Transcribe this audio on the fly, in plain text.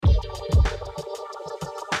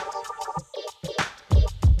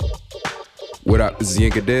What up? This is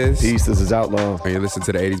Yinka Diz. Peace, this is Outlaw. And you listen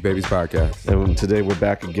to the 80s Babies podcast. And today we're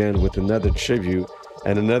back again with another tribute,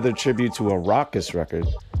 and another tribute to a raucous record.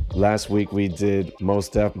 Last week we did Mos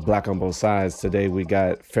Def, Black on Both Sides. Today we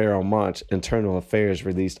got Pharoahe Monch, Internal Affairs,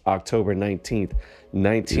 released October 19th,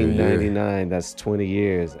 1999. That's 20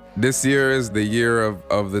 years. This year is the year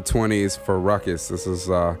of the 20s for Ruckus. This is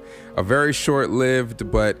a very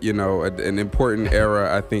short-lived, but, you know, an important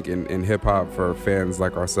era, I think, in hip-hop for fans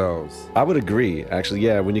like ourselves. I would agree, actually.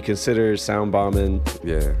 Yeah, when you consider Sound Bombing,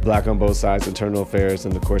 Black on Both Sides, Internal Affairs,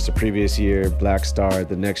 and of course the previous year, Black Star.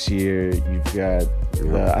 The next year, you've got,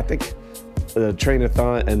 I think, Train of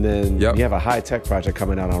Thought, and then you have a High Tech project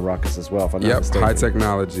coming out on Ruckus as well, if I'm not mistaken. High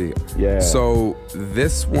Technology. Yeah. So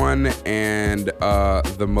this one and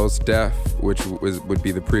the Mos Def, which would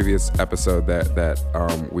be the previous episode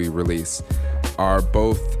that we release, are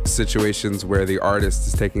both situations where the artist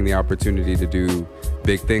is taking the opportunity to do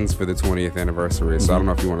big things for the 20th anniversary. So I don't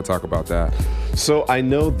know if you want to talk about that. So I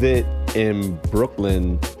know that in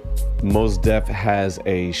Brooklyn, Mos Def has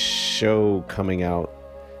a show coming out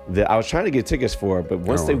that I was trying to get tickets for, but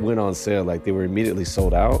once they went on sale, like, they were immediately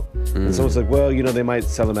sold out. And so it's like, well, you know, they might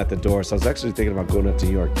sell them at the door. So I was actually thinking about going up to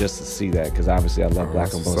New York just to see that, because obviously I love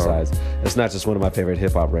Black on Both Sides. It's not just one of my favorite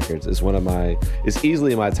hip hop records. It's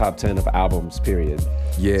easily in my top 10 of albums, period.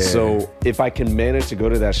 Yeah. So if I can manage to go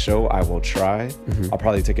to that show, I will try. I'll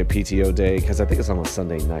probably take a PTO day, because I think it's on a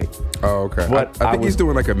Sunday night. Oh, okay. But I think he's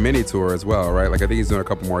doing like a mini tour as well, right? Like, I think he's doing a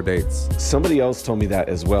couple more dates. Somebody else told me that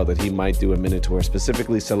as well, that he might do a mini tour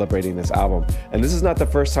specifically celebrating this album. And this is not the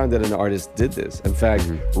first time that an artist did this. In fact,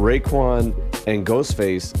 Raekwon and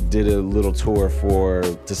Ghostface did a little tour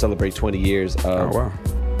to celebrate 20 years of,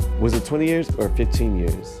 was it 20 years or 15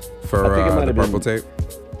 years? For I think it might have Purple Tape?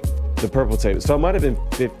 The Purple Tape. So it might have been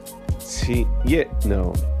 15,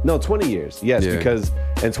 no, 20 years. Yes, because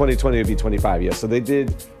in 2020 it'd be 25, So they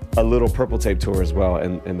did a little Purple Tape tour as well,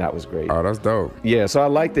 and that was great. Oh, that's dope. Yeah, so I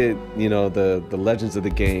like that, you know, the legends of the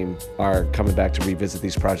game are coming back to revisit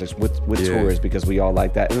these projects with tours, because we all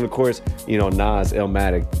like that. And of course, you know, Nas,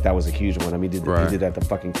 Illmatic, that was a huge one. I mean, he did at the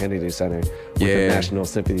fucking Kennedy Center with the National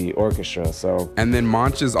Symphony Orchestra. So, and then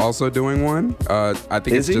Monch is also doing one. I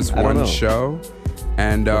think it's just one show.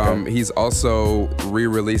 And he's also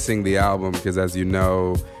re-releasing the album because, as you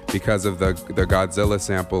know, because of the Godzilla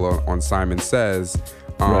sample on Simon Says,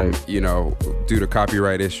 you know, due to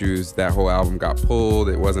copyright issues, that whole album got pulled.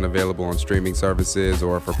 It wasn't available on streaming services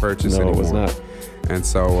or for purchase anymore. No, it was not. And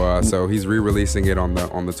so he's re-releasing it on the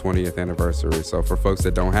 20th anniversary. So for folks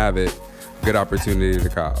that don't have it, good opportunity to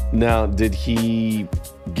cop. Now, did he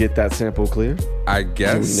get that sample clear? I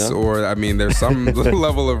guess, or I mean, there's some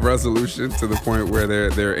level of resolution to the point where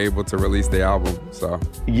they're able to release the album. So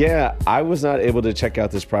yeah, I was not able to check out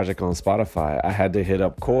this project on Spotify. I had to hit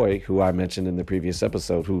up Koi, who I mentioned in the previous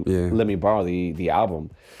episode, who let me borrow the album,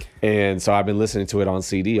 and so I've been listening to it on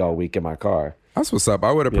CD all week in my car. That's what's up.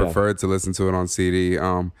 I would have preferred to listen to it on CD.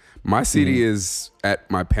 My CD is at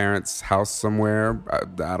my parents' house somewhere.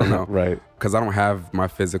 I don't know. Right. Because I don't have my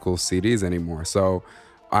physical CDs anymore. So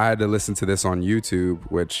I had to listen to this on YouTube,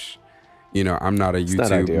 which, you know, I'm not a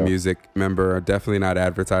YouTube Music member. Definitely not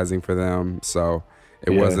advertising for them. So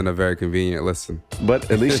it wasn't a very convenient listen.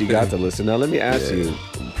 But at least you got to listen. Now, let me ask you,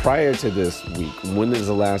 prior to this week, when is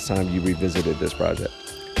the last time you revisited this project?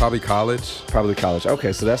 Probably college.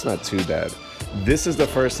 Okay, so that's not too bad. This is the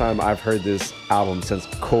first time I've heard this album since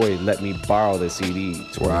Koi let me borrow the CD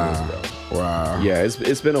 20 years ago. Wow. Yeah,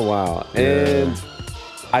 it's been a while. And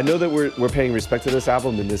I know that we're paying respect to this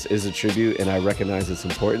album, and this is a tribute, and I recognize it's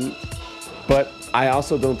important. But I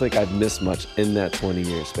also don't think I've missed much in that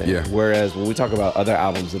 20-year span. Yeah. Whereas when we talk about other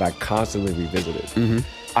albums that I constantly revisited,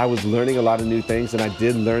 I was learning a lot of new things, and I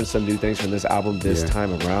did learn some new things from this album this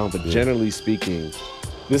time around. But generally speaking,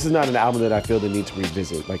 this is not an album that I feel the need to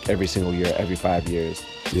revisit like every single year, every 5 years.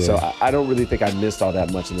 Yeah. So I don't really think I missed all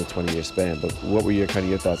that much in the 20-year span. But what were your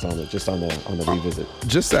thoughts on it, just on the revisit?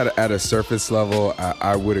 Just at a surface level,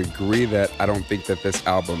 I would agree that I don't think that this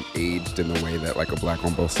album aged in the way that like a Black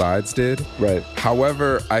on Both Sides did. Right.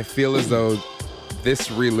 However, I feel as though this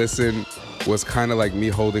re-listen was kind of like me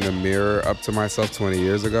holding a mirror up to myself 20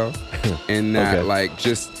 years ago, in that like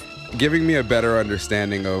just giving me a better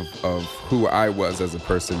understanding of who I was as a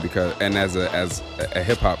person, as a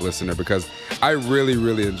hip hop listener, because I really,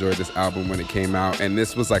 really enjoyed this album when it came out. And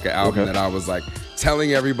this was like an album that I was like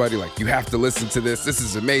telling everybody, like, you have to listen to this. This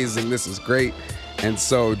is amazing. This is great. And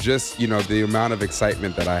so just, you know, the amount of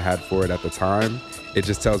excitement that I had for it at the time, it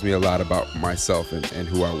just tells me a lot about myself and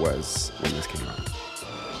who I was when this came out.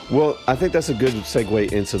 Well, I think that's a good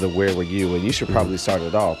segue into the Where Were You, and you should probably start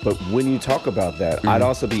it off. But when you talk about that, I'd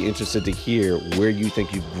also be interested to hear where you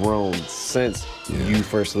think you've grown since you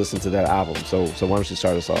first listened to that album. So why don't you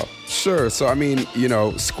start us off? Sure. So, I mean,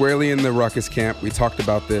 squarely in the Ruckus camp, we talked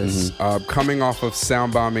about this. Coming off of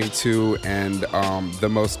Sound Bombing 2 and the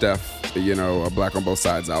Mos Def, a Black on Both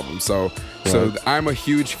Sides album. So I'm a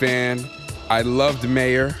huge fan. I loved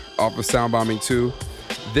Mayor off of Sound Bombing 2.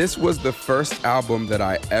 This was the first album that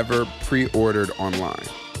I ever pre-ordered online.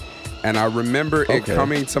 And I remember it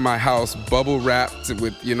coming to my house bubble wrapped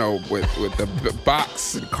with the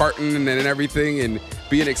box and carton and everything, and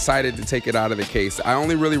being excited to take it out of the case. I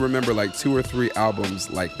only really remember like 2 or 3 albums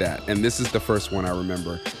like that. And this is the first one I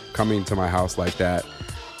remember coming to my house like that.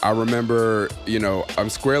 I remember, I'm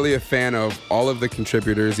squarely a fan of all of the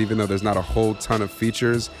contributors, even though there's not a whole ton of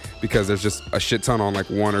features, because there's just a shit ton on like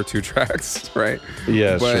 1 or 2 tracks, right?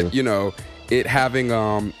 Yeah, but true. It having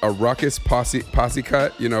a Ruckus posse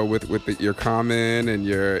cut, with your Common and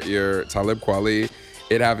your Talib Kweli,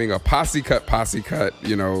 it having a posse cut,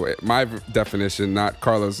 my definition, not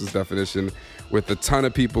Carlos's definition, with a ton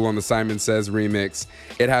of people on the Simon Says remix,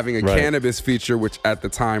 it having a Cannabis feature, which at the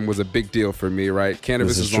time was a big deal for me, right?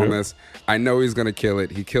 Cannabis is on this. I know he's gonna kill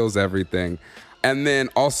it. He kills everything. And then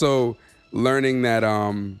also learning that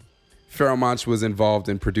Pharoahe Monch was involved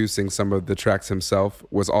in producing some of the tracks himself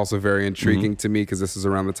was also very intriguing to me, because this is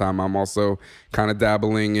around the time I'm also kind of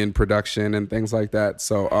dabbling in production and things like that.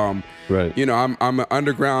 So, I'm an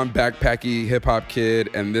underground backpacky hip hop kid,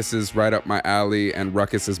 and this is right up my alley. And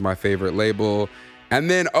Ruckus is my favorite label. And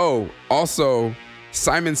then also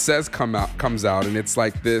Simon Says comes out, and it's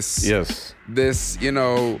like this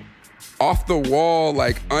off the wall,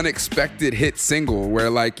 like unexpected hit single where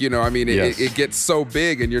it gets so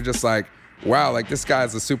big and you're just like, wow, like this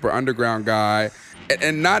guy's a super underground guy,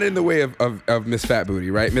 and not in the way of Miss Fat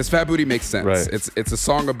Booty, right? Miss Fat Booty makes sense. Right. It's a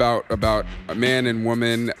song about a man and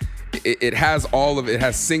woman. It has all of it. It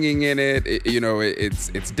has singing in it.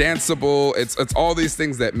 It's danceable. It's all these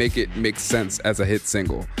things that make it make sense as a hit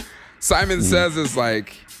single. Simon Says is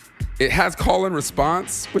like, it has call and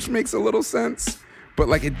response, which makes a little sense. But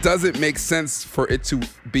like, it doesn't make sense for it to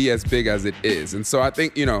be as big as it is. And so I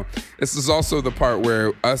think, this is also the part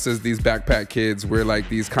where us as these backpack kids, we're like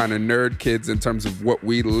these kind of nerd kids in terms of what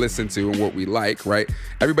we listen to and what we like, right?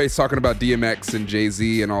 Everybody's talking about DMX and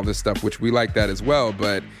Jay-Z and all this stuff, which we like that as well.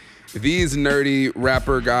 But these nerdy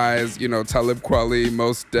rapper guys, Talib Kweli,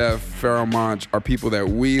 Mos Def, Pharoahe Monch, are people that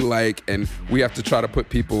we like and we have to try to put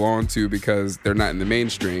people onto because they're not in the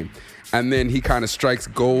mainstream. And then he kind of strikes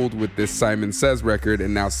gold with this Simon Says record,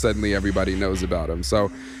 and now suddenly everybody knows about him.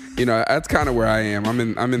 So, that's kind of where I am.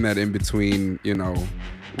 I'm in that in between,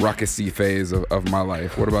 ruckus-y phase of my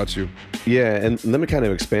life. What about you? Yeah, and let me kind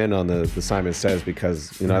of expand on the Simon Says, because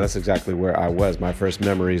that's exactly where I was. My first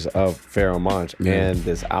memories of Pharoahe Monch and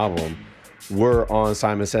this album were on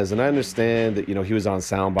Simon Says, and I understand that he was on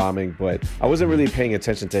Sound Bombing, but I wasn't really paying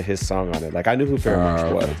attention to his song on it. Like, I knew who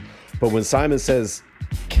Pharoahe Monch was, but when Simon Says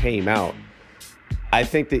came out, I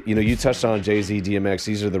think that you touched on Jay-Z, DMX.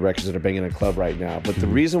 These are the records that are banging in the club right now. But the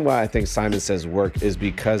reason why I think Simon Says worked is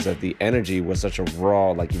because of the energy was such a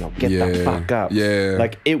raw, like, get the fuck up. Yeah.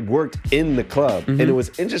 Like, it worked in the club. And it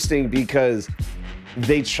was interesting because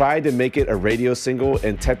they tried to make it a radio single,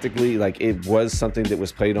 and technically, like, it was something that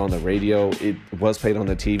was played on the radio. It was played on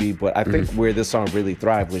the TV. But I think where this song really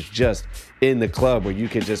thrived was just in the club, where you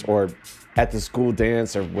could just, or at the school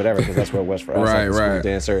dance or whatever, because that's where it was for us. Right, at the school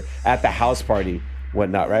dance or at the house party,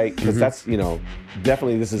 whatnot, right? Because that's,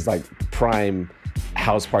 definitely this is like prime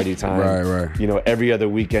house party time. Right. Every other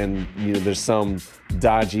weekend, there's some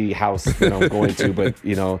dodgy house that I'm going to, but,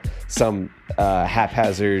 some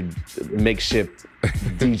haphazard makeshift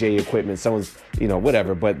DJ equipment, someone's,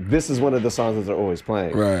 whatever. But this is one of the songs that they're always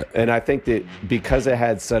playing. Right. And I think that because it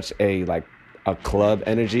had such a club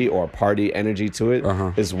energy or a party energy to it,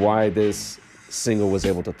 is why this single was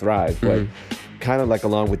able to thrive. But kind of like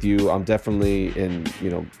along with you, I'm definitely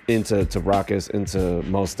into Ruckus, into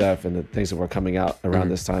Mos Def, and the things that were coming out around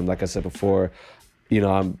this time. Like I said before,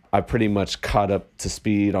 I pretty much caught up to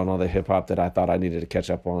speed on all the hip hop that I thought I needed to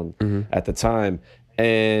catch up on at the time.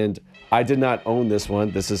 And I did not own this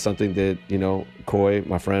one. This is something that, Coy,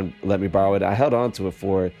 my friend, let me borrow it. I held on to it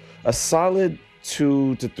for a solid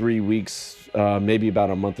 2 to 3 weeks, maybe about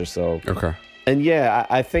a month or so. Okay. And yeah,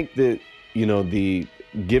 I think that,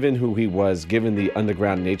 given who he was, given the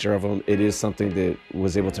underground nature of him, it is something that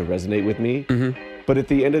was able to resonate with me. But at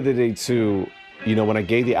the end of the day, too, you know, when I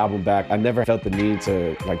gave the album back, I never felt the need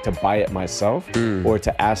to buy it myself or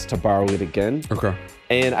to ask to borrow it again. Okay.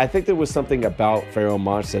 And I think there was something about Pharoahe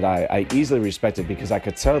Monch that I easily respected, because I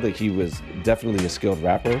could tell that he was definitely a skilled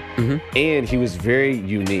rapper and he was very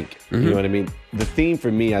unique. You know what I mean? The theme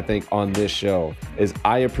for me, I think, on this show is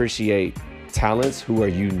I appreciate talents who are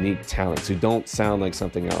unique talents, who don't sound like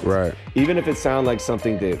something else. Right. Even if it sounds like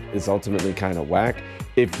something that is ultimately kind of whack,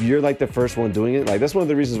 if you're like the first one doing it, like that's one of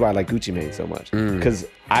the reasons why I like Gucci Mane so much. Because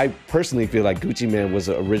I personally feel like Gucci Mane was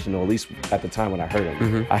the original, at least at the time when I heard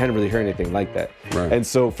him. I hadn't really heard anything like that. Right. And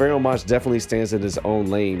so Pharoahe Monch definitely stands in his own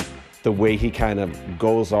lane. The way he kind of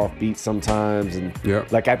goes off beat sometimes, and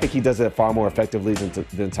like I think he does it far more effectively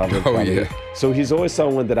than Talib Kweli. So he's always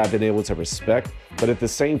someone that I've been able to respect, but at the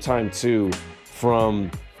same time too, from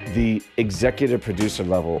the executive producer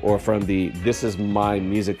level or from the this is my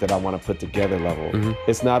music that I want to put together level,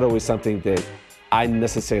 it's not always something that I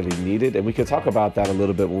necessarily needed, and we could talk about that a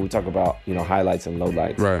little bit when we talk about, you know, highlights and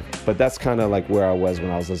lowlights. Right. But that's kind of like where I was when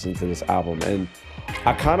I was listening to this album, and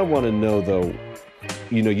I kind of want to know though.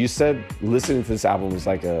 You know, you said listening to this album was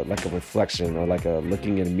like a reflection, or like a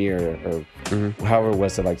looking in a mirror, or however it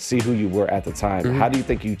was, to like see who you were at the time. How do you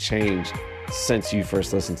think you changed since you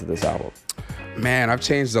first listened to this album? Man, I've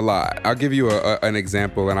changed a lot. I'll give you an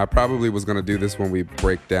example, and I probably was going to do this when we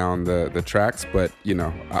break down the tracks, but you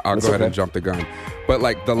know, I'll go ahead and jump the gun. But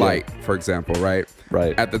like The Light, for example, right?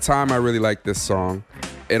 Right. At the time, I really liked this song.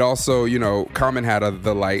 It also, you know, Common had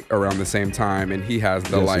The Light around the same time, and he has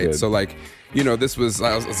The Light. So like, you know, this was,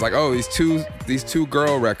 it's like, oh, these two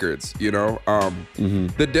girl records, you know?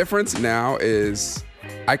 The difference now is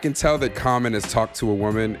I can tell that Common has talked to a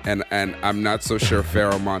woman, and I'm not so sure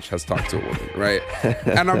Pharoahe Monch has talked to a woman, right?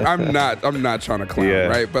 And I'm not trying to clown,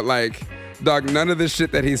 right? But like, dog, none of the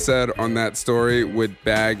shit that he said on that story would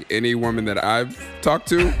bag any woman that I've talked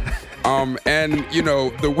to. And you know,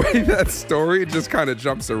 the way that story just kind of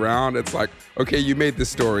jumps around, it's like, okay, you made this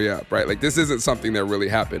story up, right? Like, this isn't something that really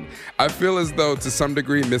happened. I feel as though to some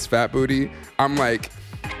degree, Miss Fat Booty, I'm like,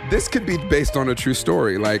 this could be based on a true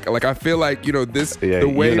story. Like I feel like, you know, this, the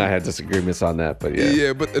way you and I had disagreements on that, but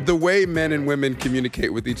but the way men and women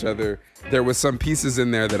communicate with each other, there was some pieces in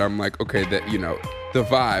there that I'm like, okay, that, you know, the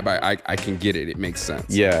vibe, I can get it. It makes sense.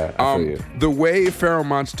 Yeah, I feel you. The way Pharoahe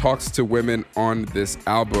Monch talks to women on this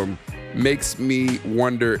album makes me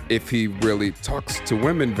wonder if he really talks to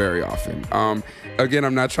women very often. Again,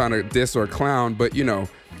 I'm not trying to diss or clown, but you know,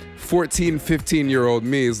 14, 15-year-old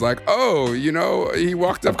me is like, oh, you know, he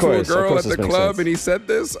walked up to a girl at the club and he said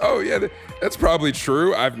this. Oh yeah, that's probably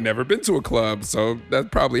true. I've never been to a club, so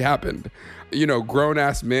that probably happened. You know,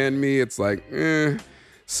 grown-ass man me, it's like,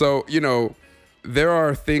 So, you know, there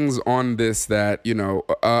are things on this that, you know,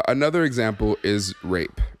 another example is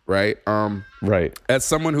rape. Right. Right. As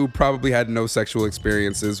someone who probably had no sexual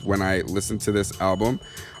experiences when I listened to this album,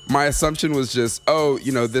 my assumption was just, oh,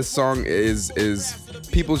 you know, this song is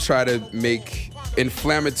people try to make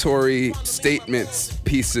inflammatory statements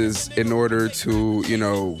pieces in order to, you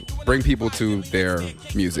know, bring people to their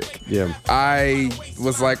music. Yeah. I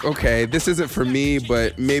was like, okay, this isn't for me,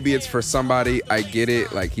 but maybe it's for somebody. I get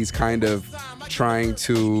it. Like, he's kind of trying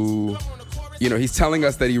to, you know, he's telling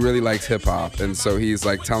us that he really likes hip hop, and so he's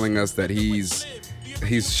like telling us that he's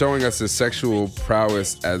showing us his sexual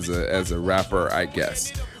prowess as a rapper, I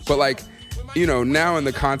guess. But like, you know, now in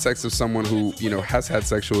the context of someone who, you know, has had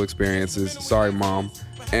sexual experiences, sorry mom,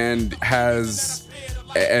 and has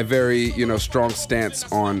a very, you know, strong stance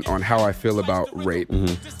on how I feel about rape.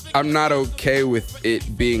 I'm not okay with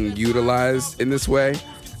it being utilized in this way.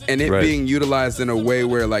 And it being utilized in a way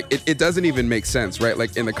where, like, it doesn't even make sense, right?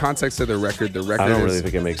 Like, in the context of the record I don't really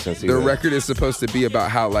think it makes sense either. The record is supposed to be about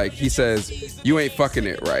how, like, he says, you ain't fucking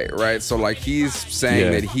it right? So, like, he's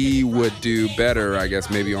saying that he would do better, I guess,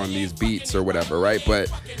 maybe on these beats or whatever, right? But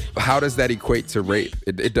how does that equate to rape?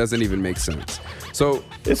 It doesn't even make sense. So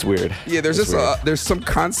it's weird. Yeah, there's there's some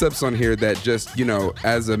concepts on here that just, you know,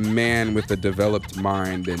 as a man with a developed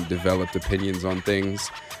mind and developed opinions on things,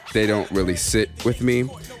 they don't really sit with me.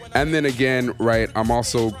 And then again, right, I'm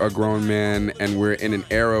also a grown man, and we're in an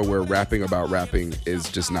era where rapping about rapping is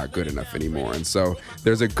just not good enough anymore. And so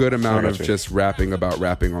there's a good amount of just rapping about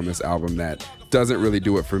rapping on this album that doesn't really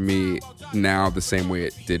do it for me now the same way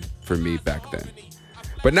it did for me back then.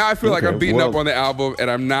 But now I feel like I'm beating up on the album, and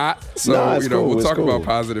I'm not. So, you know, we'll talk about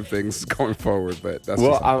positive things going forward. But that's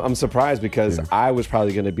I'm surprised because I was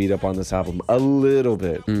probably going to beat up on this album a little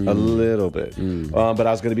bit. But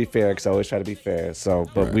I was going to be fair because I always try to be fair. So,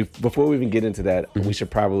 but before we even get into that, we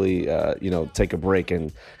should probably, you know, take a break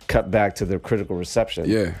and cut back to the critical reception.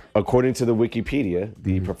 Yeah. According to the Wikipedia,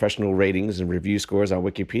 the professional ratings and review scores on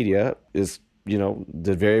Wikipedia is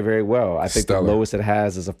did very, very well. I think Stellar. the lowest it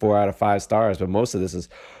has is a 4 out of 5 stars, but most of this is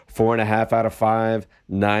 4.5 out of 5,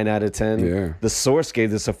 9 out of 10. Yeah. The Source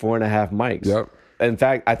gave this a 4.5 mics. Yep. In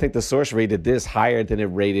fact, I think the Source rated this higher than it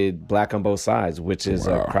rated Black on Both Sides, which is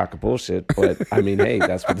a crock of bullshit. But I mean, hey,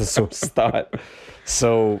 that's what the Source thought.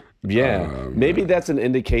 So yeah, maybe that's an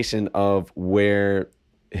indication of where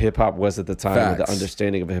hip hop was at the time, or the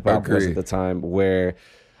understanding of hip hop was at the time. Where,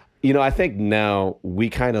 I think now we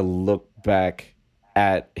kind of look back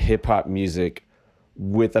at hip hop music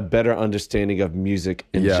with a better understanding of music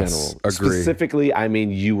in general. Agree. Specifically, I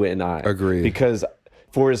mean you and I. Agree. Because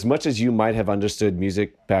for as much as you might have understood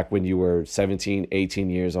music back when you were 17, 18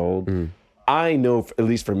 years old, I know, at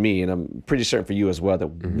least for me, and I'm pretty certain for you as well, that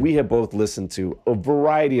we have both listened to a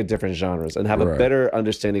variety of different genres and have a better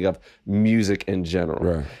understanding of music in general.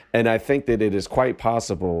 Right. And I think that it is quite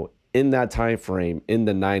possible in that time frame, in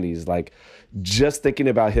the 90s, like just thinking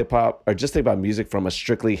about hip hop or just thinking about music from a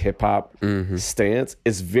strictly hip hop stance,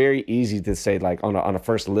 it's very easy to say, like on a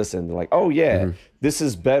first listen, like, oh yeah, this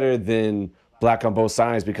is better than Black on Both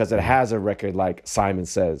Sides because it has a record like Simon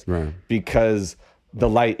Says, because The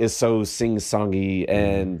Light is so sing-songy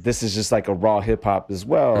and this is just like a raw hip hop as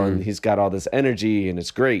well, and he's got all this energy and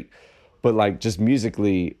it's great, but like just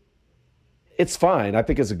musically, it's fine. I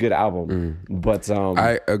think it's a good album, but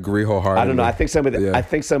I agree wholeheartedly. I don't know. I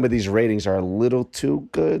think some of these ratings are a little too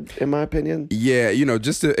good, in my opinion. Yeah,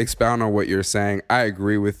 just to expound on what you're saying, I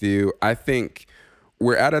agree with you. I think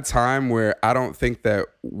we're at a time where I don't think that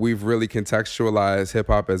we've really contextualized hip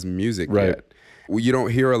hop as music yet. You don't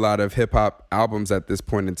hear a lot of hip hop albums at this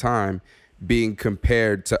point in time being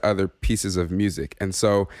compared to other pieces of music. And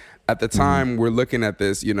so at the time we're looking at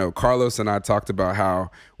this, Carlos and I talked about how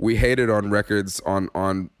we hated on records on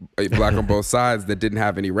Black on Both Sides that didn't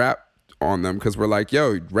have any rap on them, because we're like,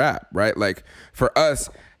 yo, rap, right? Like for us,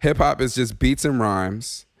 hip hop is just beats and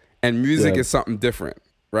rhymes, and music is something different.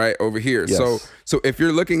 Right over here. Yes. So if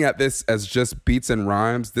you're looking at this as just beats and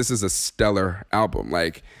rhymes, this is a stellar album.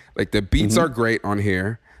 Like the beats are great on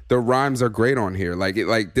here. The rhymes are great on here.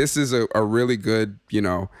 Like this is a really good,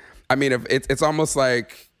 I mean, if it's almost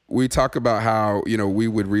like we talk about how, we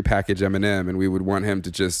would repackage Eminem and we would want him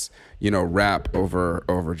to just, rap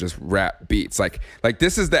over just rap beats. Like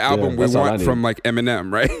this is the album we want from like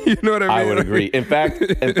Eminem, right? You know what I mean? I would agree. In fact,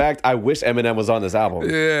 I wish Eminem was on this album.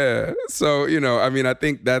 Yeah. So, I mean, I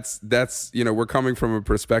think that's, we're coming from a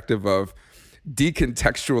perspective of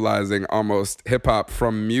decontextualizing almost hip hop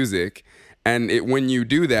from music. And when you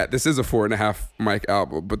do that, this is a 4.5 mic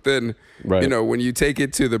album. But then, when you take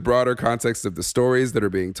it to the broader context of the stories that are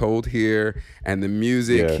being told here and the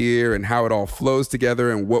music here and how it all flows together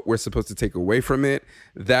and what we're supposed to take away from it,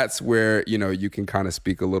 that's where, you can kind of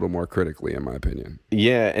speak a little more critically, in my opinion.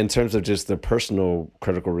 Yeah, in terms of just the personal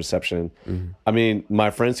critical reception. I mean, my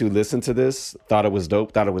friends who listened to this thought it was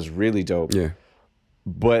dope, thought it was really dope. Yeah.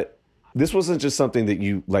 But this wasn't just something that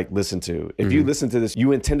you like listen to. If you listen to this,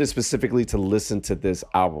 you intended specifically to listen to this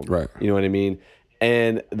album. Right. You know what I mean?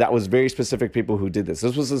 And that was very specific people who did this.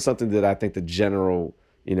 This wasn't something that I think the general,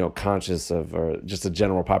 conscious of, or just the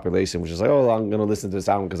general population was just like, oh, I'm going to listen to this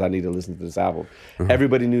album because I need to listen to this album.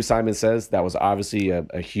 Everybody knew Simon Says. That was obviously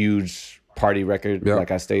a huge party record,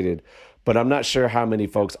 like I stated. But I'm not sure how many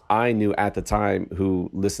folks I knew at the time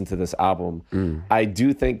who listened to this album. I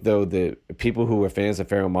do think, though, that people who were fans of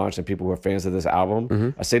Pharoahe Monch and people who were fans of this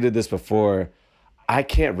album, I stated this before, I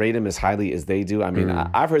can't rate him as highly as they do. I mean,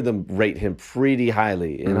 I've heard them rate him pretty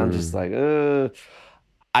highly. And I'm just like,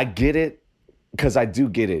 I get it, because I do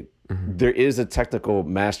get it. There is a technical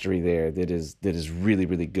mastery there that is really,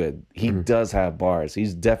 really good. He does have bars.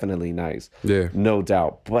 He's definitely nice. Yeah. No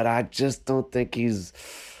doubt. But I just don't think he's...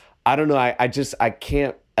 I don't know. I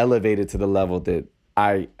can't elevate it to the level that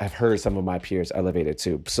I have heard some of my peers elevate it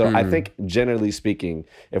to. So I think, generally speaking,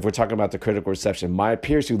 if we're talking about the critical reception, my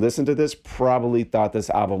peers who listened to this probably thought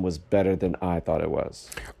this album was better than I thought it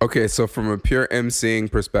was. Okay, so from a pure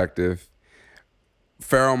MCing perspective,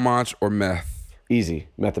 Pharoahe Monch or Meth? Easy,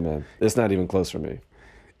 Method Man. It's not even close for me.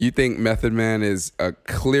 You think Method Man is a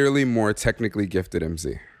clearly more technically gifted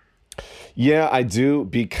MC? Yeah, I do,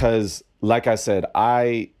 because, like I said,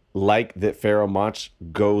 I like that Pharoahe Monch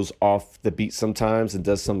goes off the beat sometimes and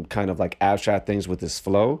does some kind of like abstract things with his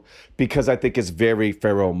flow, because I think it's very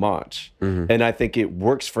Pharoahe Monch. And I think it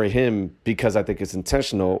works for him because I think it's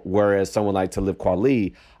intentional, whereas someone like Talib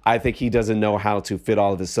Kweli, I think he doesn't know how to fit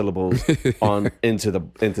all of his syllables into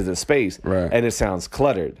the space, and it sounds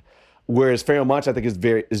cluttered. Whereas Pharoahe Monch, I think,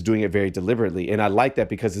 is doing it very deliberately, and I like that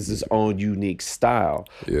because it's his own unique style.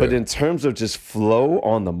 But in terms of just flow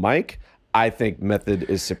on the mic, I think Method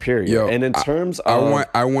is superior. Yo, and in terms of...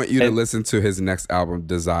 I want you to listen to his next album,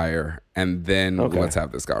 Desire, and then let's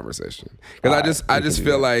have this conversation. Because I just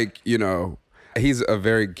feel like, you know, he's a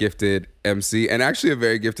very gifted MC and actually a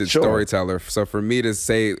very gifted storyteller. So for me to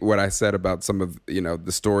say what I said about some of, you know,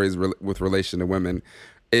 the stories with relation to women,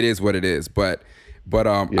 it is what it is. But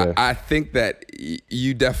I think that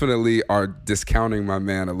you definitely are discounting my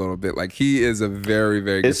man a little bit. Like, he is a very,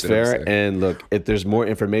 very It's gifted fair. MC. And look, if there's more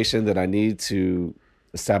information that I need to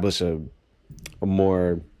establish a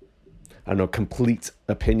more, I don't know, complete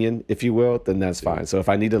opinion, if you will, then that's fine. So if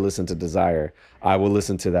I need to listen to Desire, I will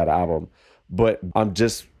listen to that album. But I'm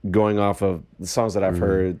just going off of the songs that I've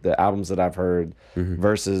heard, the albums that I've heard,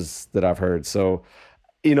 verses that I've heard. So,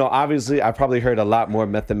 you know, obviously I probably heard a lot more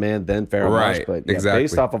Method Man than Pharoah Monch, but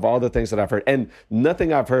based off of all the things that I've heard, and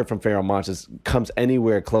nothing I've heard from Pharoah Monch comes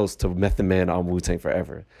anywhere close to Method Man on Wu-Tang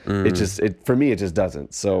Forever. For me, it just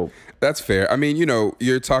doesn't. So that's fair. I mean, you know,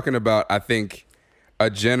 you're talking about, I think, a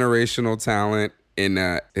generational talent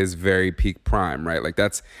in his very peak prime, right? Like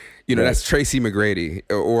that's, you know, that's Tracy McGrady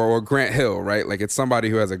or Grant Hill, right? Like it's somebody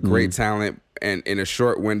who has a great talent and in a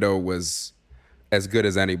short window was as good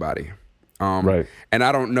as anybody. And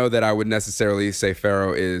I don't know that I would necessarily say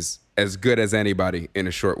Pharoah is as good as anybody in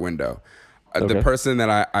a short window. The person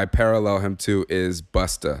that I parallel him to is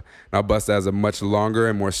Busta. Now, Busta has a much longer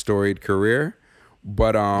and more storied career.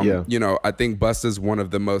 But, you know, I think Busta's one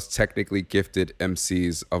of the most technically gifted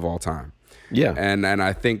MCs of all time. Yeah. And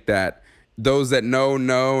I think that those that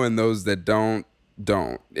know, and those that don't.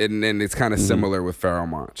 And it's kind of similar with Pharoah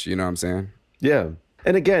Monch. You know what I'm saying? Yeah.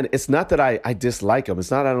 And again, it's not that I dislike him.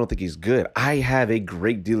 It's not I don't think he's good. I have a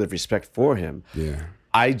great deal of respect for him. Yeah.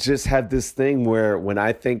 I just have this thing where when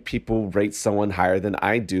I think people rate someone higher than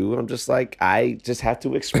I do, I'm just like, I just have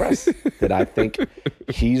to express that I think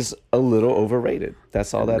he's a little overrated.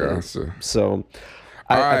 That's all that is. So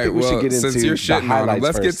I think we should get into the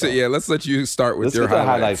highlights first. Let's let you start with your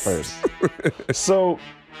highlights. Let's get the highlights first. So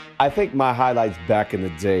I think my highlights back in the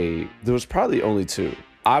day, there was probably only two.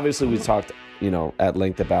 Obviously, we talked, you know, at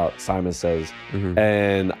length about Simon Says,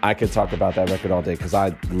 and I could talk about that record all day because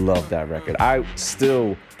I love that record. I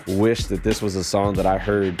still wish that this was a song that I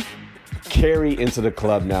heard carry into the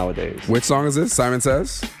club nowadays. Which song is this? Simon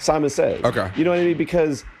Says? Simon Says. Okay. You know what I mean?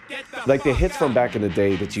 Because like the hits from back in the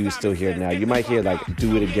day that you still hear now, you might hear like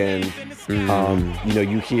Do It Again. You know,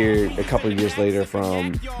 you hear a couple of years later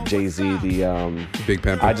from Jay-Z, the Big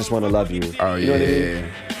Pimpin'. I Just Want to Love You. Oh, you know what I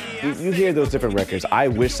mean? You hear those different records. I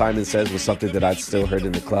wish Simon Says was something that I'd still heard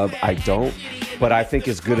in the club. I don't, but I think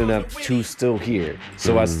it's good enough to still hear.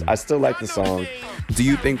 So I still like the song. Do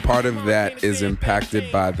you think part of that is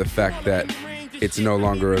impacted by the fact that it's no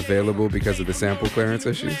longer available because of the sample clearance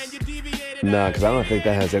issues? Nah, because I don't think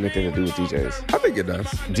that has anything to do with DJs. I think it does.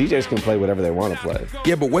 DJs can play whatever they want to play.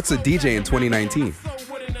 Yeah, but what's a DJ in 2019?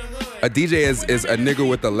 A DJ is a nigga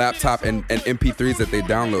with a laptop and MP3s that they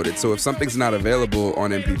downloaded. So if something's not available on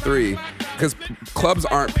MP3, because clubs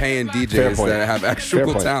aren't paying DJs that have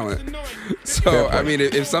actual talent. So, I mean,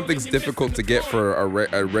 if something's difficult to get for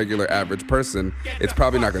a regular average person, it's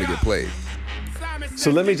probably not going to get played. So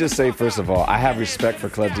let me just say, first of all, I have respect for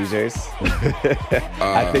club DJs.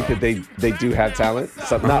 I think that they do have talent.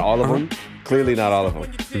 So, not all of them. Clearly not all of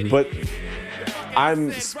them. But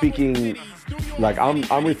I'm speaking... Like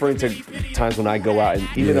I'm referring to times when I go out and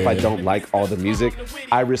even if I don't like all the music,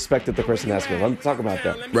 I respect that the person has skills. I'm talking about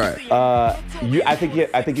that. Right. I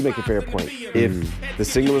think you make a fair point. If the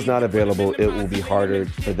single is not available, it will be harder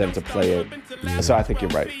for them to play it. So I think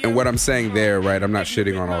you're right. And what I'm saying there, right? I'm not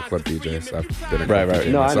shitting on all club DJs. I've been a club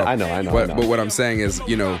DJ No, myself. I know. But what I'm saying is,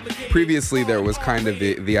 you know, previously there was kind of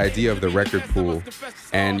the idea of the record pool,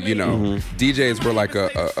 and you know, DJs were like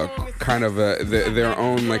a kind of their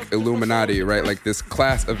own like Illuminati, right? Like this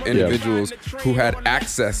class of individuals who had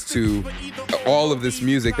access to all of this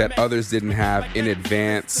music that others didn't have in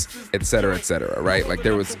advance, et cetera, right? Like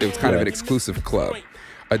it was kind of an exclusive club.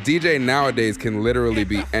 A DJ nowadays can literally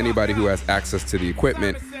be anybody who has access to the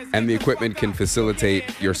equipment, and the equipment can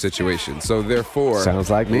facilitate your situation. So therefore, sounds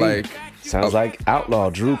like me. Sounds like Outlaw,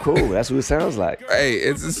 Drew Cool. That's what it sounds like. Hey,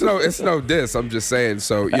 it's no diss. I'm just saying.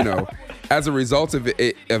 So you know, as a result of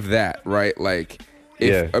that, right? Like,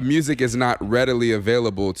 if a music is not readily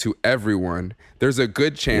available to everyone, there's a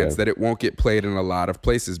good chance that it won't get played in a lot of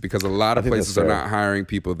places because a lot of places are not hiring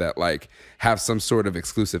people that like have some sort of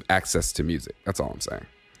exclusive access to music. That's all I'm saying.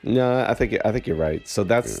 No, I think you're right. So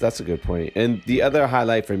that's a good point. And the other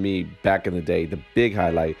highlight for me back in the day, the big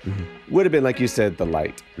highlight, would have been, like you said, The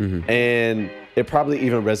Light. And it probably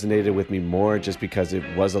even resonated with me more just because it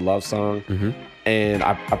was a love song. And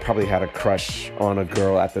I probably had a crush on a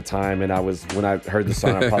girl at the time. And when I heard the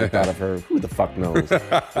song, I probably thought of her. Who the fuck knows,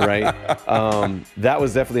 right? That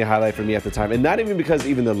was definitely a highlight for me at the time. And not even because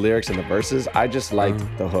even the lyrics and the verses, I just liked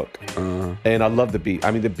the hook. And I love the beat.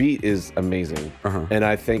 I mean, the beat is amazing. And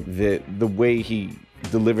I think that the way he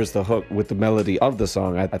delivers the hook with the melody of the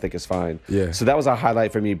song, I think is fine. Yeah. So that was a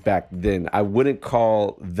highlight for me back then. I wouldn't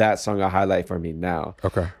call that song a highlight for me now.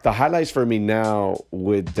 Okay. The highlights for me now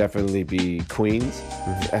would definitely be Queens.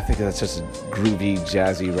 I think that's just a groovy,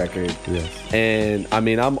 jazzy record. Yes. And I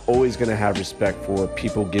mean, I'm always gonna have respect for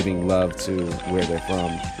people giving love to where they're from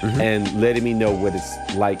and letting me know what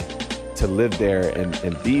it's like to live there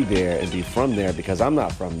and be there and be from there, because I'm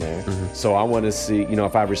not from there. So I want to see, you know,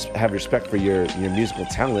 if I have respect for your musical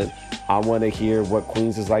talent, I want to hear what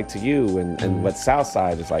Queens is like to you and what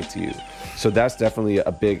Southside is like to you. So that's definitely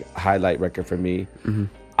a big highlight record for me.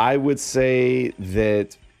 I would say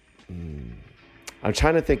that I'm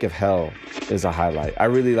trying to think if Hell is a highlight. I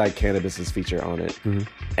really like Cannabis's feature on it.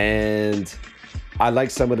 And I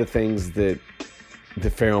like some of the things that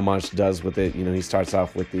Pharoahe Monch does with it. You know, he starts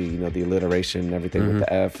off with the, you know, the alliteration and everything with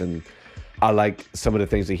the F, and I like some of the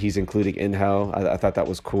things that he's including in Hell. I thought that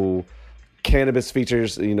was cool. Cannabis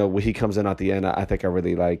features, you know, when he comes in at the end, I think I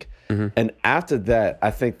really like. And after that,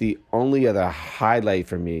 I think the only other highlight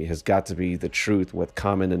for me has got to be The Truth with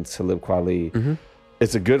Common and Talib Kweli.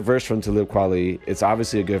 It's a good verse from Talib Kweli. It's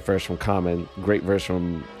obviously a good verse from Common. Great verse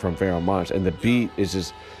from Pharoahe Monch. And the beat is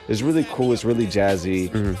just, it's really cool. It's really jazzy.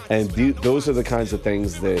 And those are the kinds of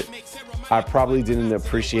things that I probably didn't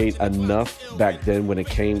appreciate enough back then when it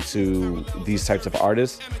came to these types of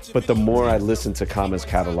artists. But the more I listened to Common's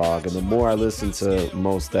catalog and the more I listened to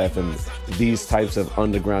Mos Def and these types of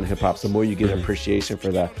underground hip hops, the more you get appreciation for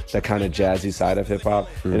that kind of jazzy side of hip hop.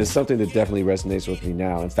 And it's something that definitely resonates with me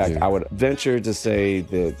now. In fact, I would venture to say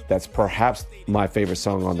that that's perhaps my favorite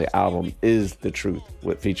song on the album is The Truth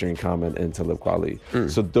with featuring Common and Talib Kweli.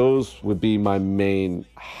 So those would be my main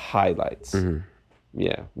highlights.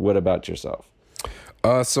 Yeah. What about yourself?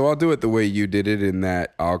 So I'll do it the way you did it, in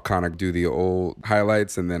that I'll kind of do the old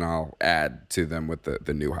highlights and then I'll add to them with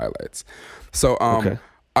the new highlights. So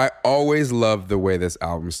I always loved the way this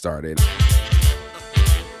album started.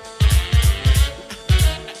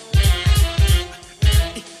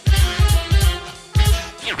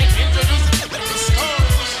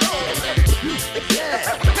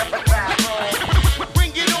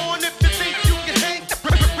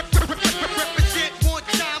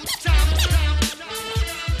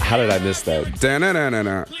 How did I miss that?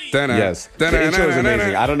 Yes. The intro is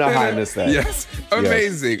amazing. I don't know how I missed that. Yes.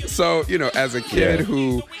 Amazing. Yes. So, you know, as a kid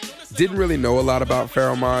who didn't really know a lot about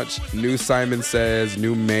Pharoahe Monch, knew Simon Says,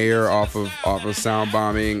 knew Mayor off of Sound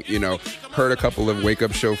Bombing, you know, heard a couple of Wake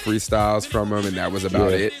Up Show freestyles from him, and that was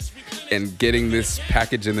about it. And getting this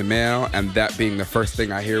package in the mail and that being the first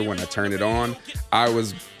thing I hear when I turn it on, I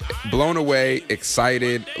was blown away,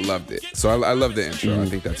 excited, loved it. So I love the intro. I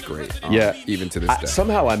think that's great. Even to this day.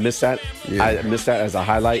 Somehow I missed that. I missed that as a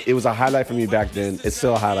highlight. It was a highlight for me back then. It's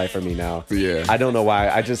still a highlight for me now. Yeah. I don't know why.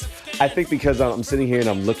 I think because I'm sitting here and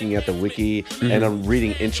I'm looking at the wiki and I'm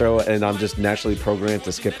reading intro and I'm just naturally programmed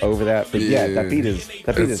to skip over that. But that beat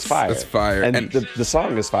is fire. It's fire. And the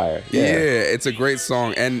song is fire. Yeah, it's a great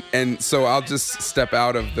song. And so I'll just step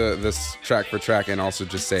out of this track for track and also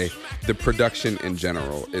just say the production in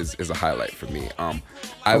general is a highlight for me.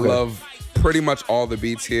 I love pretty much all the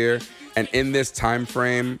beats here, and in this time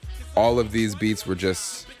frame, all of these beats were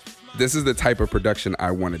just, this is the type of production I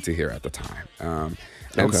wanted to hear at the time.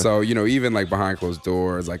 So, you know, even like Behind Closed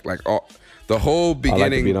Doors, like all the whole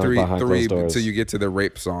beginning three till you get to the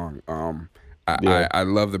rape song. I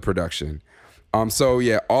love the production. So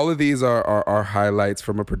yeah, all of these are highlights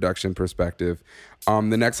from a production perspective. The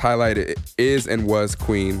next highlight is and was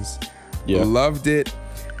Queens. Loved it.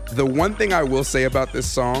 The one thing I will say about this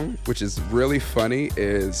song, which is really funny,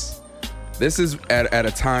 is this is at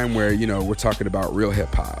a time where, you know, we're talking about real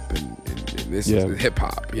hip hop and this is hip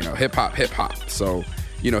hop, you know, hip hop. So,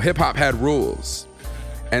 you know, hip hop had rules.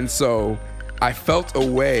 And so I felt a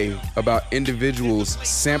way about individuals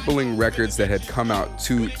sampling records that had come out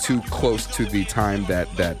too close to the time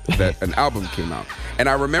that an album came out. And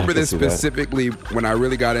I remember this specifically when I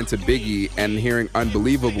really got into Biggie and hearing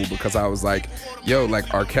Unbelievable, because I was like, yo,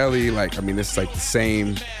 like R. Kelly, like, I mean, this is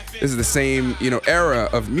the same, you know, era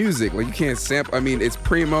of music. Like, you can't sample. I mean, it's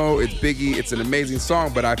Primo, it's Biggie, it's an amazing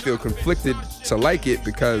song, but I feel conflicted to like it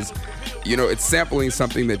because, you know, it's sampling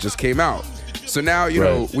something that just came out. So now, you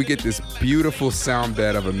know, we get this beautiful sound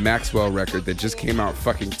bed of a Maxwell record that just came out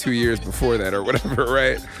fucking 2 years before that or whatever,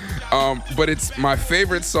 right? But it's my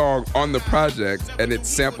favorite song on the project, and it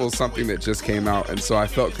samples something that just came out, and so I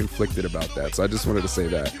felt conflicted about that. So I just wanted to say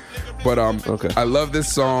that. But I love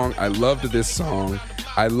this song. I loved this song.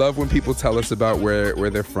 I love when people tell us about where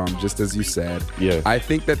they're from, just as you said. Yeah. I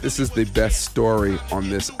think that this is the best story on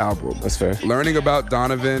this album. That's fair. Learning about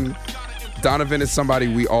Donovan is somebody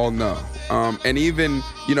we all know. And even,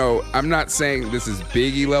 you know, I'm not saying this is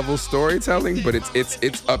Biggie level storytelling, but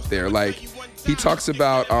it's up there. Like, he talks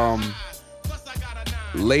about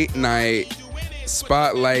late night,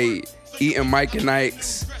 spotlight, eating Mike and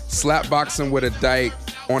Ike's, slap boxing with a dyke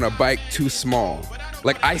on a bike too small.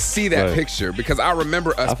 Like, I see that picture because I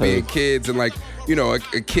remember us being kids and, like, you know, a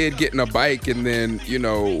kid getting a bike, and then, you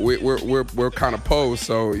know, we're kind of posed.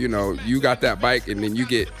 So, you know, you got that bike, and then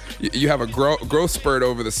you have a growth spurt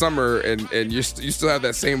over the summer, and you still have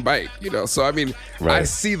that same bike, you know. So I mean, I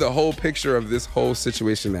see the whole picture of this whole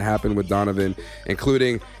situation that happened with Donovan,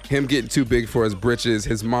 including him getting too big for his britches,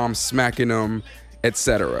 his mom smacking him,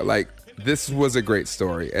 etc. Like, this was a great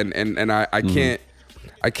story, and I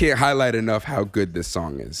can't highlight enough how good this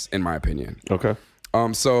song is, in my opinion. Okay.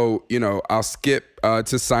 So, you know, I'll skip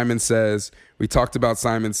to Simon Says. We talked about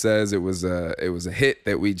Simon Says. It was a hit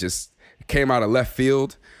that we just came out of left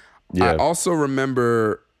field. Yeah. I also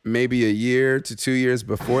remember maybe a year to 2 years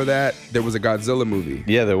before that, there was a Godzilla movie.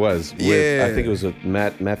 Yeah, there was. I think it was with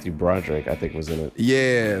Matthew Broderick, I think was in it.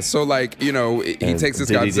 Yeah. So, like, you know, he takes this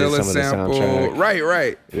Godzilla sample.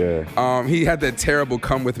 Right. Yeah. He had that terrible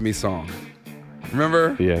Come With Me song.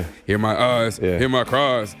 Remember? Yeah. Hear my eyes, hear my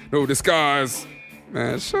cries, no disguise.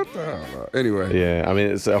 Man, shut the hell up. Anyway. Yeah, I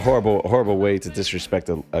mean, it's a horrible way to disrespect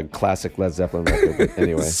a classic Led Zeppelin record, but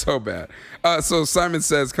anyway. So bad. So Simon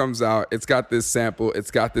Says comes out. It's got this sample. It's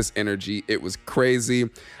got this energy. It was crazy.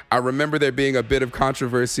 I remember there being a bit of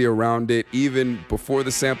controversy around it, even before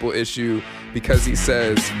the sample issue, because he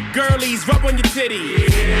says, girlies, rub on your titties.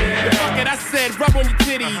 Yeah. Fuck it, I said rub on your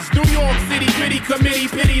titties. New York City gritty committee,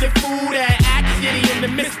 pity the fool that act shitty in the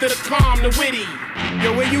midst of the calm, the witty.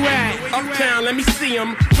 Yo, where you at? Uptown, let me see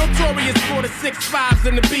them. Notorious for the 6.5s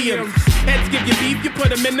and the BMs. Heads give you beef, you put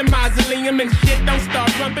them in the mausoleum, and shit don't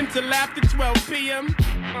start rumping till after 12 p.m.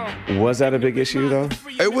 Was that a big issue, though?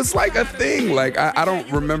 It was like a thing. Like, I don't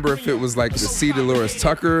remember if it was like the C. Dolores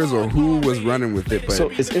Tuckers or who was running with it. But so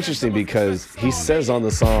it's interesting because he says on the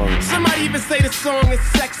song, somebody even say the song is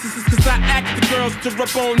sexist because I ask the girls to rub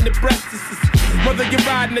on the breasts. Whether you're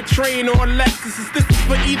riding a train or a Lexus, this is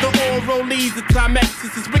for either or rollies or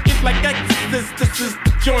Timexes. It's wicked like Exorcist, this is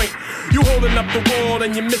the joint. You holding up the wall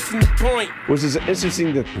and you're missing the point. Which is an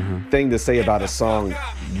interesting thing to say about a song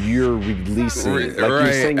you're releasing. Like,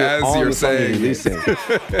 you're saying it on the song you're releasing.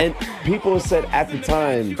 And people said at the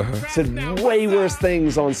time, said way worse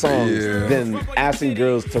things on songs than asking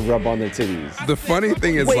girls to rub on their titties. The funny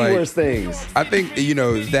thing is, way like, worse things. I think, you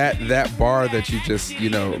know, that bar that you just, you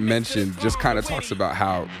know, mentioned just kind of talks about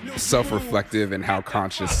how self-reflective and how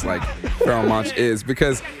conscious, like, Pharoahe Monch is,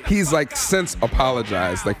 because he's, like, since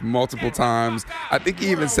apologized, like, multiple times. I think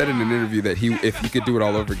he even said in an interview that if he could do it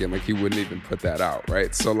all over again, like, he wouldn't even put that out,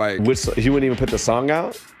 right? So, like, he wouldn't even put the song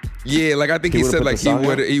out? Yeah, like, I think he said, like, he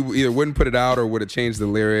either wouldn't put it out or would have changed the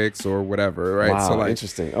lyrics or whatever, right? Wow, so, like,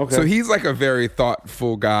 interesting. Okay. So he's, like, a very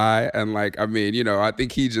thoughtful guy, and, like, I mean, you know, I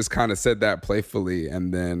think he just kind of said that playfully,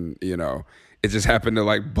 and then, you know, it just happened to,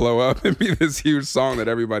 like, blow up and be this huge song that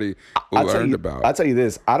everybody learned about. I'll tell you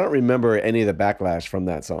this, I don't remember any of the backlash from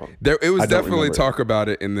that song. It was definitely talk about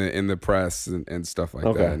it in the press and stuff like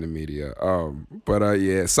that in the media. But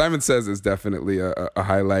yeah, Simon Says is definitely a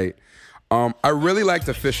highlight. I really liked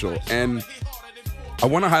Official, and I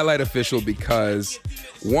want to highlight Official because,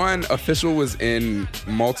 one, Official was in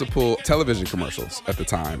multiple television commercials at the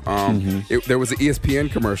time. There was an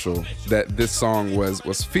ESPN commercial that this song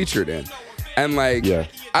was featured in. And, like,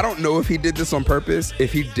 I don't know if he did this on purpose.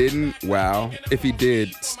 If he didn't, wow. If he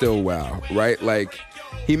did, still wow, right? Like,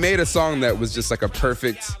 he made a song that was just like a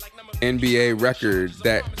perfect NBA record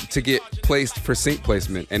that to get placed for sync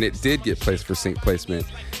placement, and it did get placed for sync placement.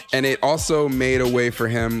 And it also made a way for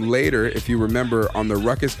him later, if you remember, on the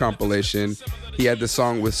Ruckus compilation, he had the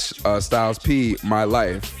song with Styles P, My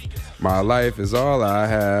Life. My life is all I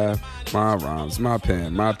have. My rhymes, my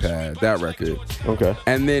pen, my pad. That record. Okay.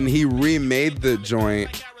 And then he remade the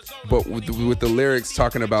joint, but with the lyrics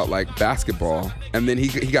talking about, like, basketball. And then he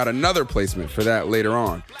got another placement for that later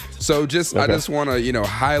on. So I just want to, you know,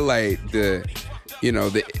 highlight the, you know,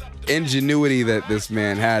 the ingenuity that this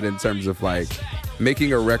man had in terms of, like,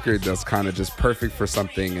 making a record that's kind of just perfect for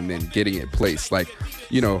something and then getting it placed. Like,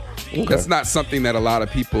 that's not something that a lot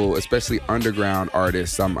of people, especially underground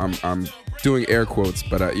artists, I'm doing air quotes,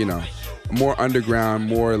 but more underground,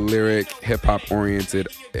 more lyric, hip hop oriented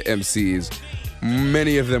MCs,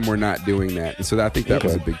 many of them were not doing that. And so I think that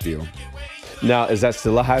was a big deal. Now, is that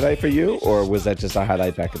still a highlight for you, or was that just a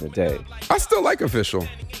highlight back in the day? I still like Official.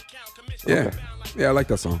 Yeah. Okay. Yeah, I like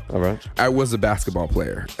that song. All right. I was a basketball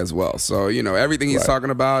player as well. So, everything he's talking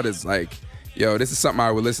about is like, this is something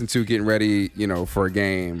I would listen to getting ready, for a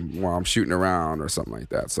game while I'm shooting around or something like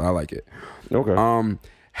that. So I like it. Okay.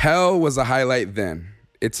 Hell was a highlight then.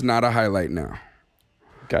 It's not a highlight now.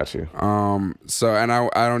 Got you. So, and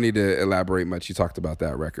I don't need to elaborate much. You talked about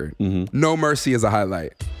that record. Mm-hmm. No Mercy is a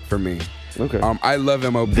highlight for me. Okay. I love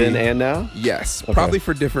MOP. Then and now? Yes. Okay. Probably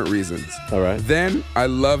for different reasons. All right. Then I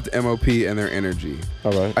loved MOP and their energy.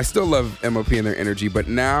 All right. I still love MOP and their energy, but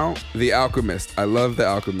now The Alchemist. I love The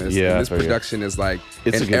Alchemist. Yeah. And this production is like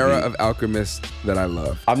an era of Alchemist that I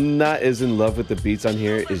love. I'm not as in love with the beats on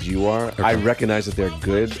here as you are. Okay. I recognize that they're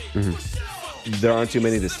good. Mm-hmm. There aren't too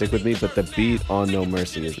many to stick with me, but the beat on No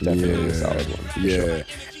Mercy is definitely a solid one. Yeah. Sure.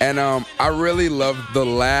 And I really love the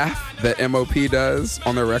laugh that MOP does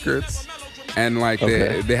on their records. And like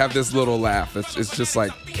they have this little laugh. It's just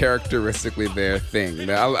like characteristically their thing.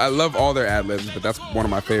 I love all their ad libs, but that's one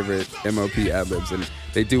of my favorite MOP ad libs. And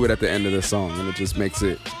they do it at the end of the song, and it just makes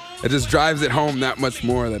it just drives it home that much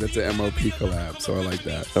more that it's an MOP collab. So I like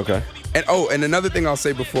that. Okay. And another thing I'll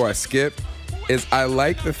say before I skip is I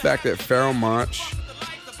like the fact that Pharoahe Monch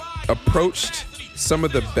approached some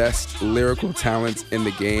of the best lyrical talents in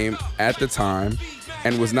the game at the time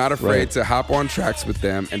and was not afraid to hop on tracks with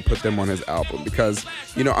them and put them on his album. Because,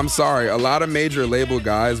 I'm sorry, a lot of major label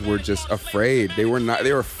guys were just afraid. They were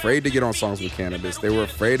afraid to get on songs with Cannabis. They were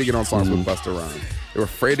afraid to get on songs with Busta Rhymes. They were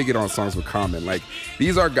afraid to get on songs with Common. Like,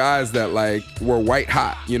 these are guys that like were white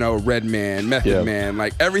hot, Redman, Method Man.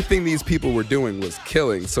 Like, everything these people were doing was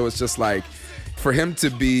killing. So it's just like, for him to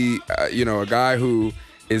be, a guy who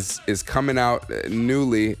is coming out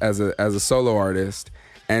newly as a solo artist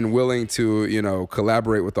and willing to,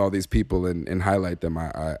 collaborate with all these people and highlight them,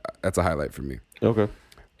 I that's a highlight for me. Okay.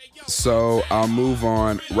 So I'll move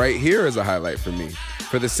on. Right Here is a highlight for me,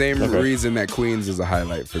 for the same reason that Queens is a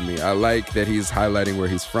highlight for me. I like that he's highlighting where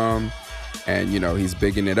he's from, and he's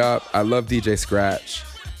bigging it up. I love DJ Scratch.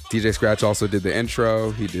 DJ Scratch also did the intro.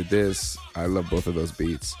 He did this. I love both of those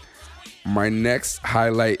beats. My next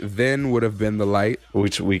highlight then would have been The Light,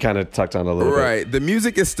 which we kind of tucked on a little bit. Right. The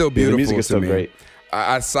music is still beautiful. The music is still great.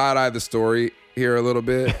 I side-eye the story here a little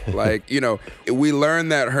bit. Like, we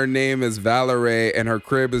learned that her name is Valerie and her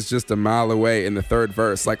crib is just a mile away in the third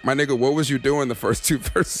verse. Like, my nigga, what was you doing the first two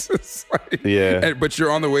verses? But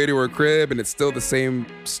you're on the way to her crib and it's still the same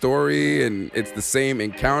story and it's the same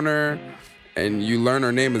encounter. And you learn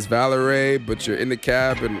her name is Valerie, but you're in the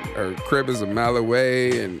cab and her crib is a mile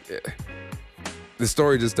away, and the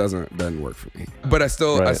story just doesn't work for me. But I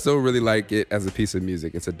still really like it as a piece of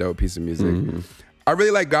music. It's a dope piece of music. Mm-hmm. I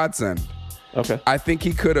really like Godsend. Okay. I think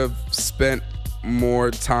he could have spent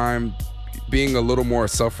more time being a little more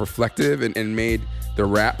self-reflective and made the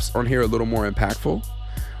raps on here a little more impactful.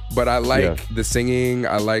 But I like the singing.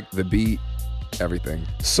 I like the beat, everything.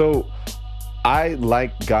 So I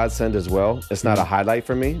like Godsend as well. It's not a highlight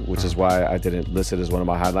for me, which is why I didn't list it as one of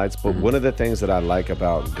my highlights. But one of the things that I like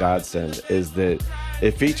about Godsend is that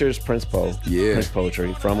it features Prince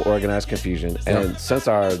Poetry from Organized Confusion. And since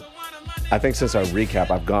our recap,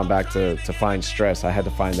 I've gone back to find Stress. I had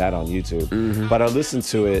to find that on YouTube. Mm-hmm. But I listened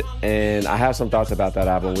to it, and I have some thoughts about that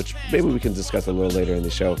album, which maybe we can discuss a little later in the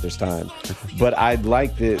show if there's time. But I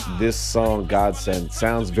like that this song, Godsend,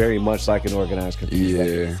 sounds very much like an Organized Confusion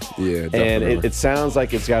record. Yeah, definitely. And it sounds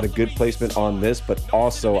like it's got a good placement on this, but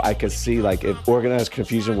also I could see, like, if Organized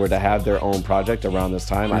Confusion were to have their own project around this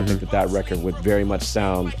time, I think that record would very much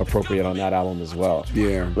sound appropriate on that album as well.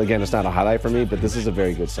 Yeah. Again, it's not a highlight for me, but this is a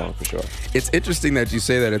very good song for sure. It's interesting that you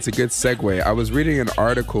say that. It's a good segue. I was reading an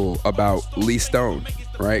article about Lee Stone,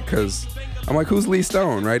 right? Because I'm like, who's Lee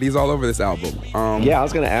Stone, right? He's all over this album. I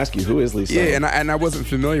was going to ask you, who is Lee Stone? Yeah, and I wasn't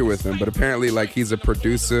familiar with him, but apparently, like, he's a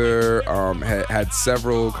producer, had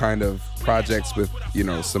several kind of projects with,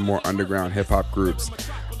 some more underground hip-hop groups,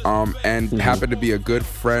 and happened to be a good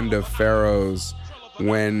friend of Pharaoh's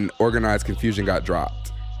when Organized Confusion got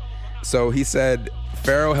dropped. So he said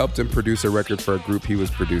Pharoah helped him produce a record for a group he was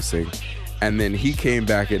producing, and then he came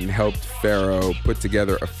back and helped Pharoah put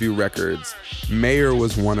together a few records. Mayor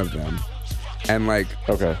was one of them. And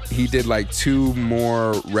he did like 2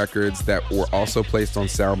 more records that were also placed on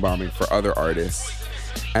Soundbombing for other artists.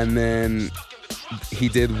 And then he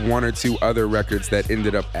did one or two other records that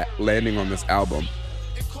ended up landing on this album.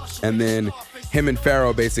 And then him and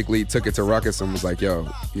Pharoah basically took it to Ruckus and was like, yo,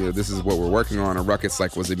 this is what we're working on. And Ruckus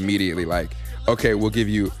like was immediately like, okay, we'll give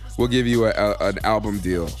you an album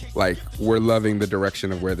deal. Like, we're loving the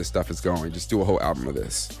direction of where this stuff is going. Just do a whole album of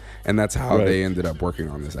this. And that's how they ended up working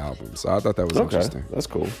on this album. So I thought that was interesting. That's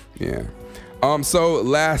cool. Yeah. So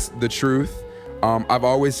last, The Truth. I've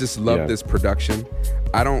always just loved this production.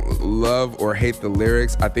 I don't love or hate the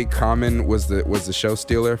lyrics. I think Common was the show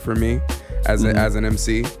stealer for me as an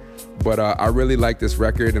MC. But I really like this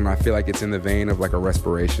record, and I feel like it's in the vein of like a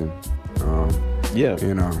Respiration. Yeah,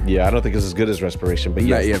 I don't think it's as good as Respiration, but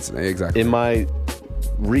yes, exactly. In my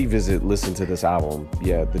listen to this album,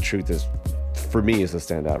 The Truth is, for me, is a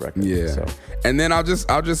standout record. Yeah, so. And then I'll just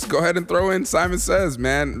go ahead and throw in Simon Says,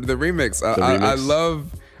 man, the remix. I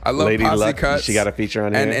love Lady Posse Luck, Cuts. she got a feature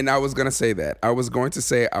on here. And I was gonna say that. I was going to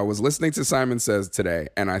say I was listening to Simon Says today,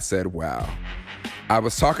 and I said, wow. I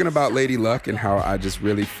was talking about Lady Luck and how I just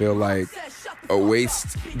really feel like a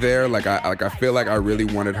waste there. Like I feel like I really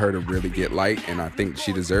wanted her to really get light, and I think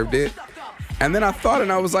she deserved it. And then I thought, and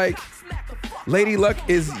I was like, Lady Luck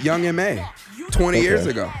is Young M.A. 20 years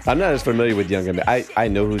ago. I'm not as familiar with Young M.A. I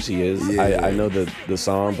know who she is. Yeah. I know the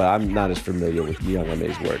song, but I'm not as familiar with Young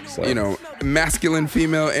M.A.'s work. So masculine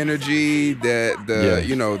female energy, the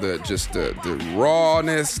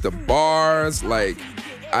rawness, the bars. Like,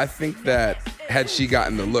 I think that had she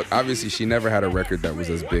gotten the look, obviously she never had a record that was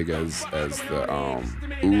as big as the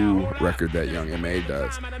Ooh record that Young M.A.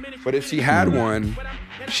 does. But if she had one,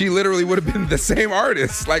 she literally would have been the same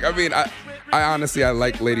artist. Like, I mean, I honestly, I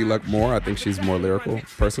like Lady Luck more. I think she's more lyrical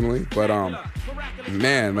personally. But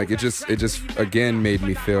man, like it just again made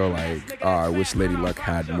me feel like I wish Lady Luck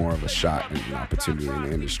had more of a shot and an opportunity in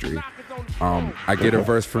the industry. I get a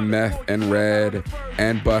verse from Meth and Red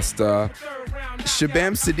and Busta.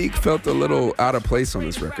 Shabam Sadiq felt a little out of place on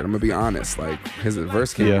this record. I'm gonna be honest. Like, his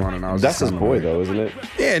verse came on, and I was that's his boy, though, isn't it?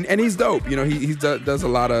 Yeah, and he's dope. He does a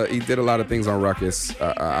lot of. He did a lot of things on Ruckus.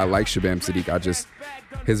 I like Shabam Sadiq.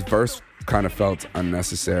 His verse kind of felt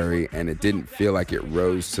unnecessary, and it didn't feel like it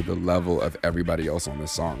rose to the level of everybody else on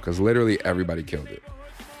this song, because literally everybody killed it.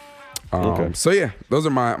 So yeah, those are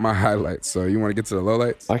my highlights. So you want to get to the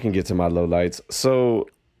lowlights? I can get to my lowlights. So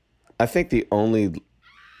I think the only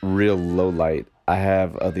real lowlight I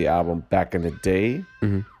have of the album back in the day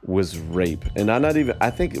was Rape. And I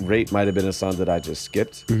think Rape might have been a song that I just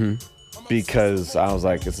skipped because I was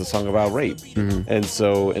like, it's a song about rape. And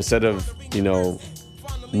so instead of,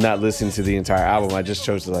 not listening to the entire album, I just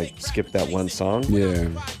chose to like skip that one song. Yeah.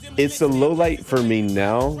 It's a lowlight for me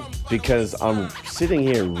now because I'm sitting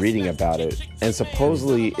here reading about it, and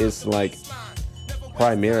supposedly it's like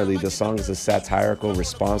primarily the song is a satirical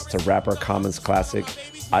response to rapper Common's classic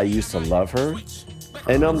I Used to Love Her.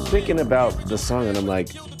 And I'm thinking about the song and I'm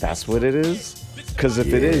like, that's what it is? Because if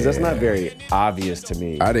it is, that's not very obvious to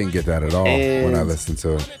me. I didn't get that at all when I listened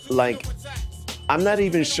to it. Like, I'm not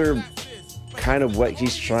even sure kind of what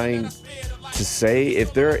he's trying to say.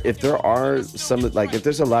 If there are some, like, if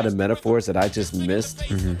there's a lot of metaphors that I just missed,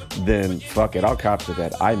 then fuck it, I'll cop to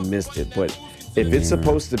that. I missed it. But if it's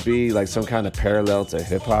supposed to be like some kind of parallel to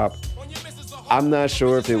hip hop, I'm not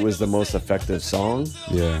sure if it was the most effective song.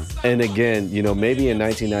 Yeah. And again, maybe in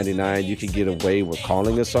 1999 you could get away with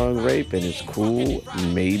calling a song rape and it's cool.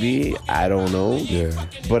 Maybe, I don't know. Yeah.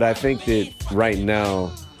 But I think that right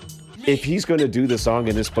now, if he's going to do the song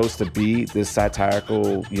and it's supposed to be this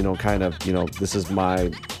satirical, kind of, this is my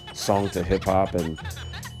song to hip hop, and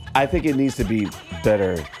I think it needs to be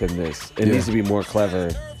better than this. It needs to be more clever.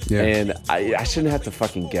 Yeah. And I shouldn't have to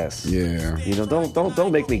fucking guess. Yeah.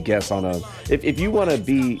 Don't make me guess on a. If you want to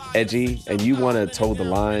be edgy and you want to toe the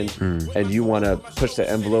line and you want to push the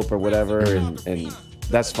envelope or whatever, and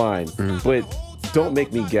that's fine. But don't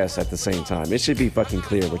make me guess at the same time. It should be fucking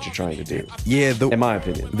clear what you're trying to do. Yeah, in my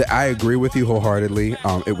opinion. I agree with you wholeheartedly.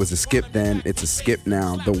 It was a skip then, it's a skip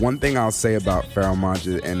now. The one thing I'll say about Pharoah Monch,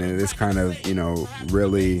 and this kind of,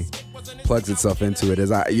 really plugs itself into it,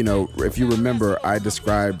 is if you remember, I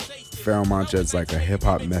described Pharoah Monch as like a hip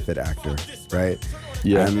hop method actor, right?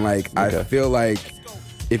 Yeah. And I feel like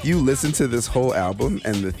if you listen to this whole album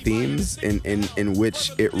and the themes in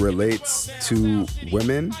which it relates to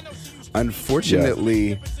women,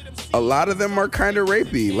 unfortunately, a lot of them are kind of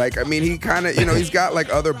rapey. Like, I mean, he kind of, he's got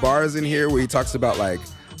like other bars in here where he talks about like,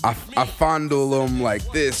 I fondle him like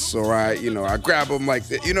this, or I grab him like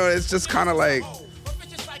that. It's just kind of like,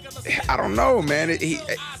 I don't know, man.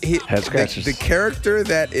 The character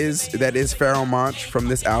that is Pharoahe Monch from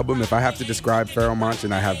this album. If I have to describe Pharoahe Monch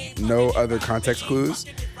and I have no other context clues,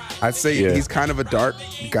 I'd say he's kind of a dark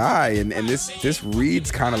guy, and this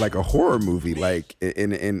reads kind of like a horror movie, like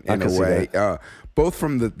in a way. Both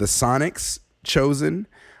from the sonics chosen,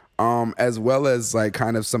 as well as like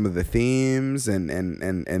kind of some of the themes and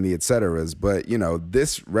the et ceteras. But you know,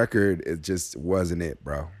 this record, it just wasn't it,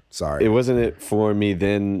 bro. Sorry. It wasn't it for me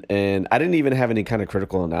then, and I didn't even have any kind of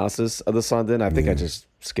critical analysis of the song then. I think I just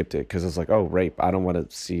skipped it because it's like, oh, rape. I don't want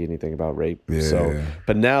to see anything about rape. Yeah. So,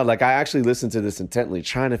 but now, like, I actually listened to this intently,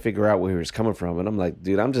 trying to figure out where he was coming from, and I'm like,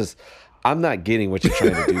 dude, I'm not getting what you're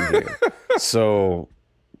trying to do here. So,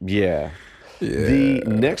 yeah. The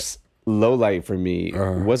next low light for me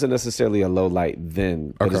wasn't necessarily a low light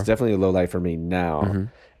then, but it's definitely a low light for me now.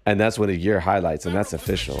 And that's what a year highlights, and that's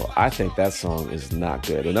Official. I think that song is not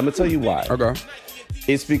good. And I'm going to tell you why. Okay.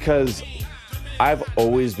 It's because I've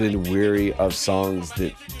always been weary of songs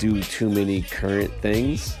that do too many current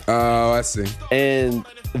things. Oh, I see. And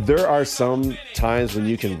there are some times when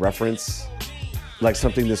you can reference like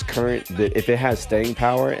something that's current that if it has staying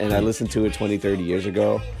power, and I listened to it 20, 30 years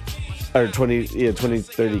ago, or 20,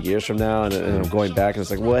 30 years from now, and I'm going back, and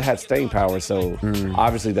it's like, well, it had staying power, so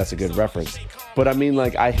obviously that's a good reference. But I mean,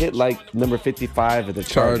 like, I hit like number 55 of the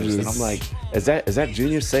Chargers, and I'm like, is that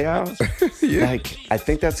Junior Seau? Yeah. Like, I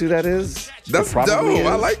think that's who that is. That's dope.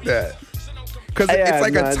 I like that. Because it's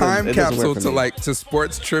like a time capsule to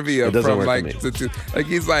sports trivia from like like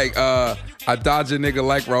he's like I dodge a nigga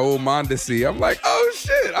like Raul Mondesi. I'm like, oh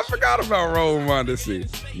shit, I forgot about Raul Mondesi.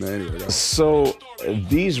 No, anyway, so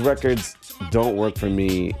these records don't work for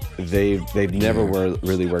me. They've never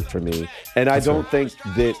really worked for me, and I don't think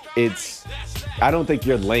that I don't think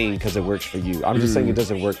you're lame because it works for you. I'm just saying it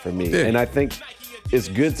doesn't work for me, and I think it's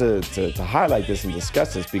good to highlight this and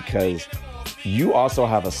discuss this because you also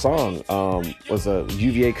have a song, was a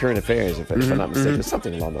UVA Current Affairs, if I'm not mistaken,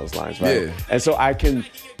 something along those lines, right? Yeah. And so I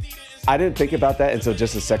didn't think about that until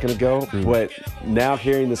just a second ago, but now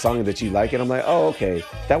hearing the song that you like it, I'm like, oh, okay,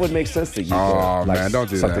 that would make sense to you. Oh, like, man, don't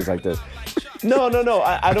do something like this. No,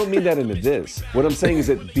 I don't mean that in a diss. What I'm saying is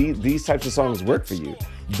that these types of songs work for you.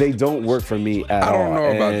 They don't work for me at all. I don't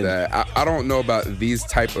know about that. I don't know about these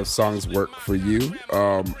type of songs work for you.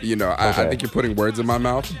 I think you're putting words in my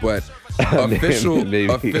mouth, but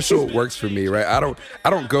official works for me, right? I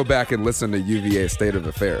don't go back and listen to UVA State of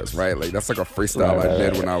Affairs, right? Like that's like a freestyle I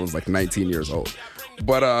did when I was like 19 years old.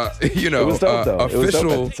 But it was dope, though. It was dope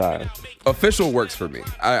at the time. Official works for me.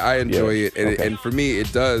 I enjoy it, and for me,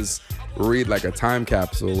 it does read like a time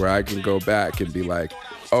capsule where I can go back and be like,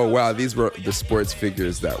 oh wow, these were the sports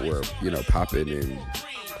figures that were popping in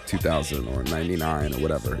 2000 or 99 or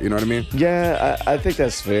whatever. You know what I mean? Yeah, I think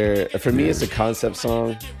that's fair. For me, it's a concept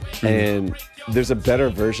song, and there's a better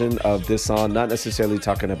version of this song, not necessarily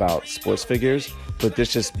talking about sports figures, but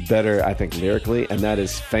this just better, I think, lyrically, and that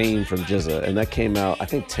is Fame from GZA, and that came out, I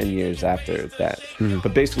think, 10 years after that.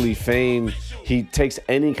 But basically, Fame, he takes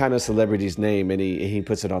any kind of celebrity's name and he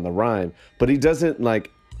puts it on the rhyme, but he doesn't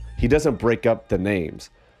break up the names.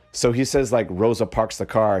 So he says like Rosa parks the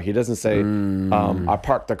car. He doesn't say I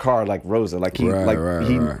parked the car like Rosa. Like he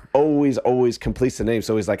always completes the name.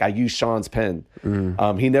 So he's like, I use Sean's pen.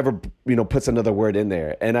 He never puts another word in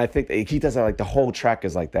there. And I think he does that, like the whole track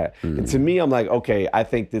is like that. And to me, I'm like, okay, I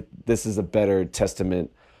think that this is a better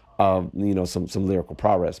testament of some lyrical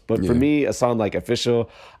prowess. But for me, a song like Official,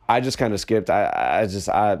 I just kind of skipped. I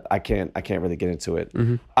can't really get into it.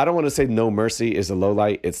 I don't want to say No Mercy is a low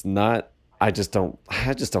light. It's not. I just don't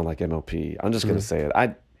like MLP. I'm just gonna say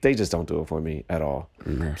it. They just don't do it for me at all.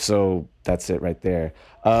 So that's it right there.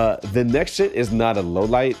 The next shit is not a low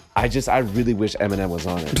light. I really wish Eminem was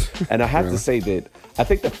on it. And I have to say that I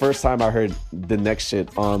think the first time I heard the next shit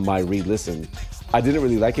on my re-listen, I didn't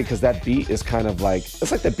really like it because that beat is kind of like,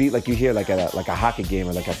 it's like the beat like you hear like at a hockey game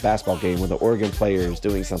or like a basketball game when the organ player is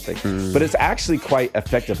doing something. But it's actually quite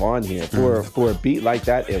effective on here. For a beat like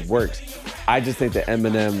that, it works. I just think that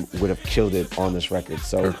Eminem would have killed it on this record.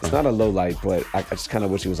 So it's not a low light, but I just kind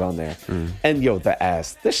of wish he was on there. And yo, the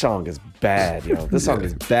ass. This song is bad, yo. This song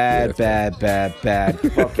is bad,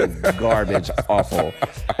 fucking garbage, awful.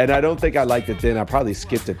 And I don't think I liked it then. I probably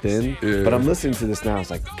skipped it then. But I'm listening to this now. I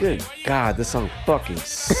was like, good God, this song fucking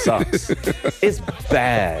sucks. It's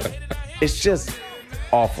bad. It's just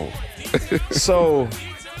awful. So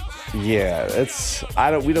yeah,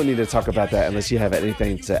 we don't need to talk about that unless you have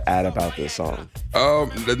anything to add about this song.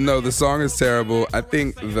 No, the song is terrible. I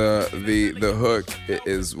think the hook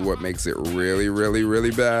is what makes it really, really,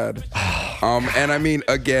 really bad. And I mean,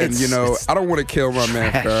 again, I don't want to kill my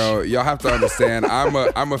man Pharoah. Y'all have to understand,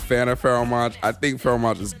 I'm a fan of Pharoah Monch. I think Pharoah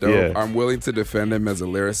Monch is dope. Yeah. I'm willing to defend him as a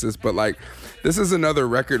lyricist, but like, this is another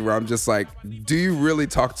record where I'm just like, do you really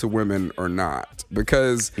talk to women or not?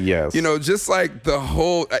 Because, just like the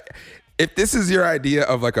whole, if this is your idea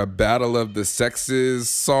of like a battle of the sexes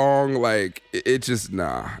song, like it just,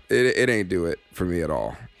 it ain't do it for me at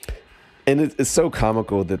all. And it's so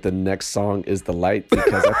comical that the next song is The Light,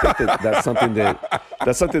 because I think that's something that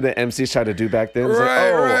MCs tried to do back then. It's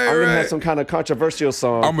I'm gonna have some kind of controversial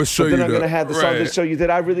song. I'm gonna show you. Then I'm gonna have the song to show you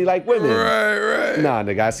that I really like women. Right. Nah,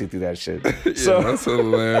 nigga, I see through that shit. That's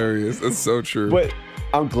hilarious. That's so true. But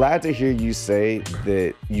I'm glad to hear you say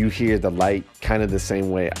that you hear The Light kind of the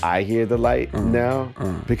same way I hear The Light now,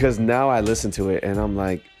 because now I listen to it and I'm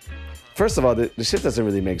like, first of all, the shit doesn't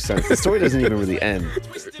really make sense. The story doesn't even really end.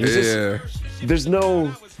 There's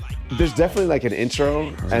definitely like an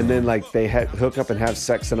intro, and then like they hook up and have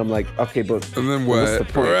sex, and I'm like, okay, but and then what? What's the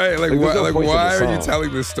point? Right? Like why are you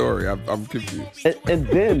telling this story? I'm confused. And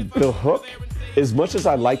then the hook, as much as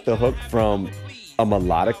I like the hook from a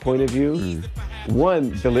melodic point of view,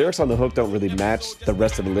 one, the lyrics on the hook don't really match the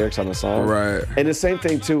rest of the lyrics on the song. Right. And the same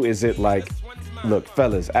thing too is it like, look,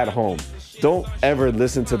 fellas at home, don't ever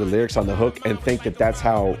listen to the lyrics on the hook and think that that's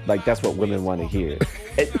what women want to hear.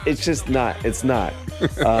 It's just not. It's not.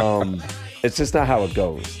 It's just not how it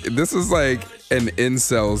goes. This is like an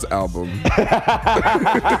incels album.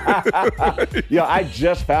 Yo, I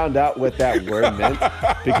just found out what that word meant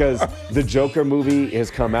because the Joker movie has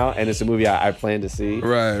come out, and it's a movie I plan to see.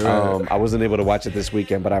 Right. I wasn't able to watch it this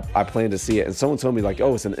weekend, but I plan to see it. And someone told me like,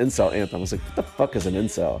 oh, it's an incel anthem. I was like, what the fuck is an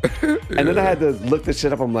incel? And then I had to look this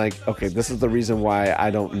shit up. I'm like, okay, this is the reason why I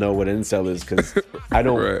don't know what incel is, because I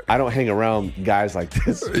don't hang around guys like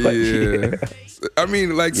this. But, I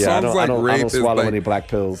mean, like songs like Rape I don't swallow any black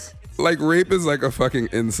pills. Like Rape is like a fucking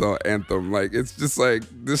incel anthem. Like it's just like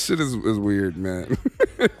this shit is weird, man.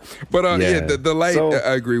 But the Light. So,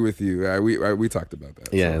 I agree with you. We talked about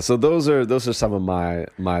that. Yeah. So those are some of my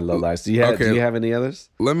low lights. Do you have any others?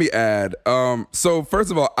 Let me add. So first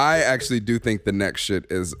of all, I actually do think the next shit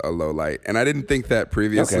is a low light, and I didn't think that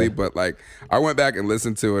previously. Okay. But like I went back and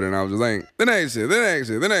listened to it, and I was just like the next shit, da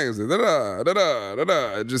da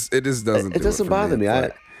da. It just doesn't. It doesn't bother me.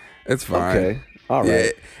 It's fine. Okay. All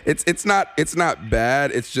right. Yeah, it's not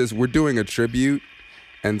bad. It's just we're doing a tribute,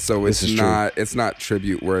 and so it's not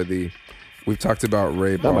tribute worthy. We've talked about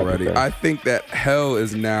Rape already. I think that Hell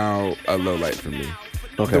is now a low light for me.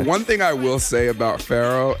 Okay. The one thing I will say about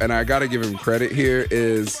Pharoah, and I gotta give him credit here,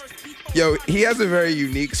 is he has a very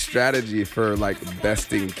unique strategy for like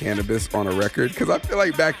besting Canibus on a record. Because I feel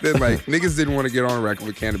like back then, like niggas didn't want to get on a record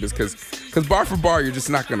with Canibus because bar for bar, you're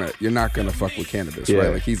not gonna fuck with Canibus,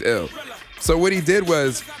 right? Like he's ill. So what he did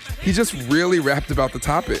was he just really rapped about the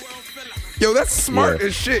topic. Yo, that's smart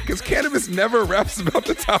as shit, because Canibus never raps about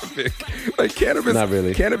the topic. Like Canibus, not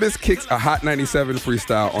really. Canibus kicks a Hot 97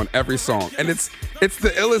 freestyle on every song, and it's the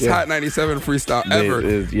illest Hot 97 freestyle ever.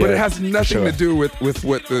 But it has nothing to do with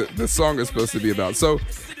what the song is supposed to be about. So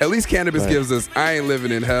at least Canibus gives us, I ain't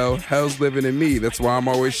living in hell, hell's living in me. That's why I'm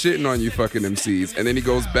always shitting on you fucking MCs. And then he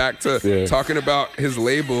goes back to talking about his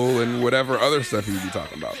label and whatever other stuff he'd be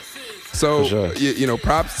talking about. So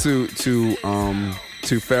props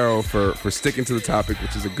to Pharoah for sticking to the topic,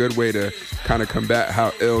 which is a good way to kind of combat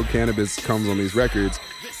how ill Canibus comes on these records.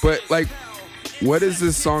 But like, what is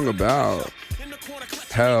this song about?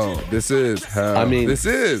 Hell. This is hell. I mean, this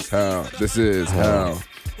is hell. This is hell.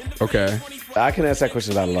 Okay. I can ask that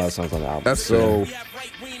question about a lot of songs on the album. That's so fair.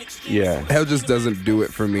 Yeah. Hell just doesn't do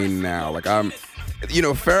it for me now. Like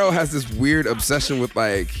Pharoah has this weird obsession with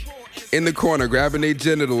like in the corner grabbing their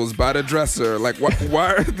genitals by the dresser. Like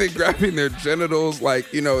why are they grabbing their genitals? Like,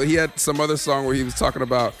 he had some other song where he was talking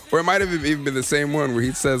about, or it might have even been the same one where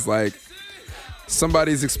he says like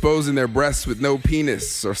somebody's exposing their breasts with no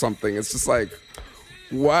penis or something. It's just like,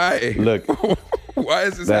 why? Look, why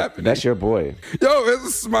is this happening? That's your boy. Yo, this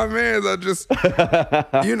is my man's. I just,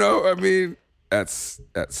 I mean, that's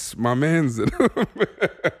my man's.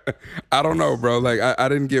 I don't know, bro. Like I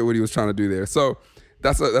didn't get what he was trying to do there. So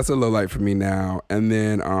that's a low light for me now. And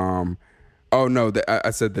then, I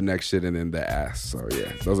said the next shit and then the ass. So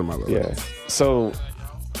yeah, those are my low lights. So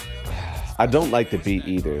I don't like the beat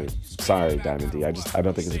either. Sorry, Diamond D. I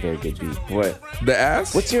don't think it's a very good beat. But the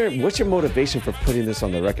ass? What's your motivation for putting this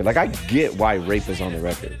on the record? Like, I get why Rape is on the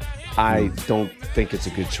record. I don't think it's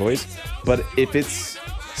a good choice. But if it's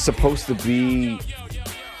supposed to be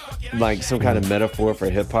like some kind of metaphor for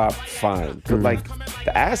hip hop, fine. But like,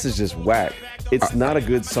 the ass is just whack. it's not a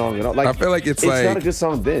good song at all. Like, I feel like it's not a good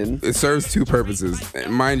song then. It serves two purposes.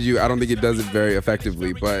 Mind you, I don't think it does it very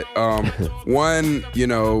effectively, but one,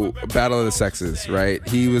 battle of the sexes, right?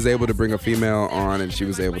 He was able to bring a female on and she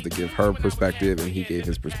was able to give her perspective and he gave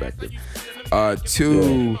his perspective.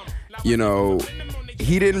 Two,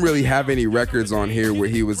 he didn't really have any records on here where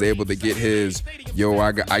he was able to get his,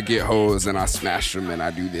 I get hoes and I smash them and I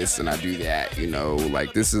do this and I do that,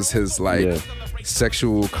 like this is his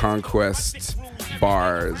sexual conquest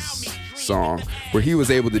bars song where he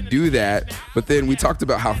was able to do that. But then we talked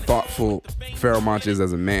about how thoughtful Pharoahe Monch is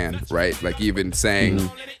as a man, right? Like even saying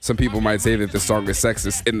some people might say that the song is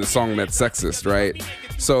sexist in the song that's sexist, right?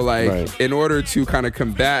 So in order to kind of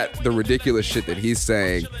combat the ridiculous shit that he's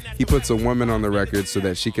saying, he puts a woman on the record so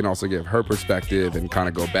that she can also give her perspective and kind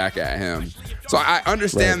of go back at him. So I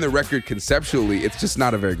understand the record conceptually, it's just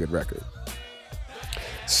not a very good record.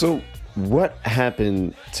 So what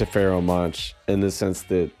happened to Pharoahe Monch in the sense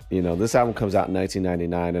that, this album comes out in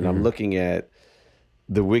 1999 and I'm looking at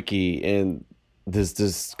the wiki and this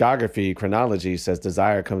discography chronology says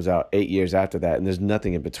Desire comes out 8 years after that and there's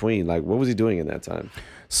nothing in between. Like, what was he doing in that time?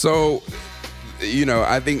 So,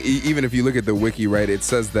 I think even if you look at the wiki, right, it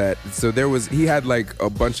says that, so he had like a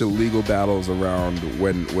bunch of legal battles around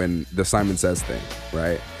when the Simon Says thing,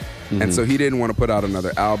 right? And so he didn't want to put out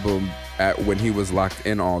another album when he was locked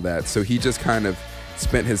in all that. So he just kind of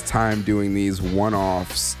spent his time doing these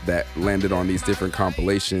one-offs that landed on these different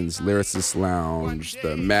compilations, Lyricist Lounge,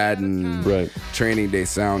 the Madden Training Day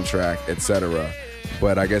soundtrack, etc.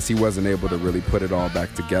 But I guess he wasn't able to really put it all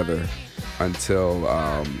back together until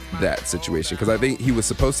that situation. Because I think he was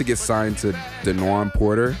supposed to get signed to Denorm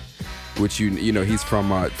Porter, which he's from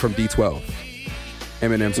D12,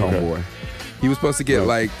 Eminem's homeboy. He was supposed to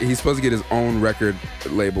get he's supposed to get his own record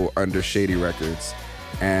label under Shady Records,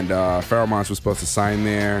 and Pharoahe Monch was supposed to sign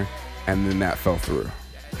there, and then that fell through.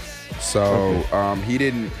 So he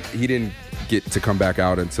didn't get to come back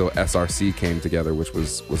out until SRC came together, which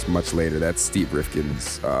was much later. That's Steve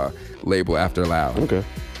Rifkin's label after Loud. Okay,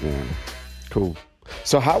 yeah, cool.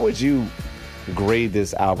 So how would you grade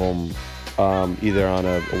this album? Either on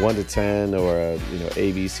a 1 to 10 or a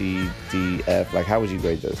A, B, C, D, F. Like, how would you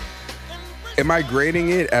grade this? Am I grading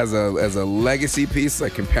it as a legacy piece,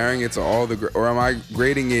 like comparing it to all or am I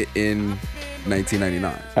grading it in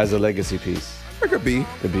 1999? As a legacy piece. Like a B.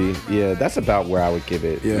 A B, yeah, that's about where I would give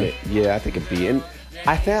it. Yeah, I think a B. And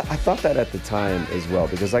I thought that at the time as well,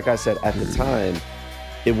 because like I said, at the time,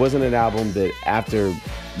 it wasn't an album that after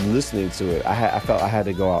listening to it, I felt I had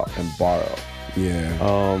to go out and borrow.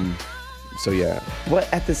 Yeah. So yeah.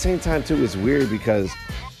 But at the same time too, it's weird because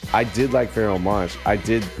I did like Pharoahe Monch. I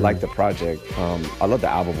did like the project. I love the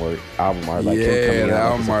album art. Like him coming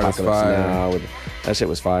out, album art is fire. That shit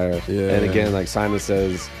was fire. Yeah. And again, like Simon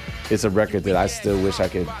Says, it's a record that I still wish I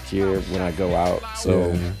could hear when I go out.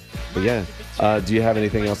 So, but yeah. Do you have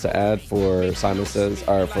anything else to add for Simon Says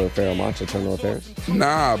or for Pharoahe Monch, Eternal Affairs?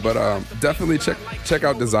 Nah, but definitely check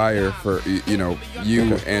out Desire for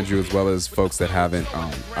you, Andrew, as well as folks that haven't.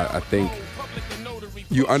 I think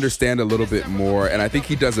you understand a little bit more, and I think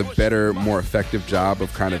he does a better, more effective job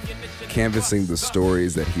of kind of canvassing the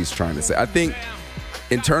stories that he's trying to say. I think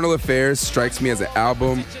Internal Affairs strikes me as an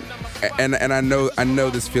album, and I know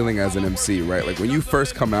this feeling as an MC, right? Like when you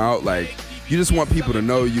first come out, like you just want people to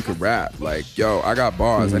know you can rap. Like, yo, I got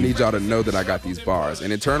bars. I need y'all to know that I got these bars.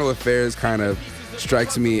 And Internal Affairs kind of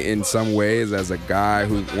strikes me in some ways as a guy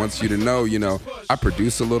who wants you to know, I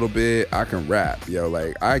produce a little bit, I can rap,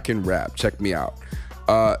 like I can rap, check me out.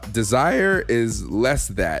 Desire is less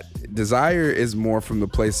that. Desire is more from the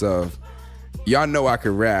place of, y'all know I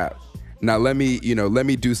can rap. Now let me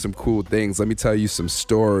do some cool things. Let me tell you some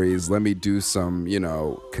stories. Let me do some,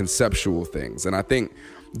 conceptual things. And I think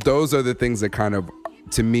those are the things that kind of,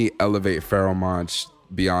 to me, elevate Pharoahe Monch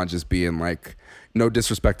beyond just being like, no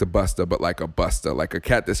disrespect to Busta, but like a Busta, like a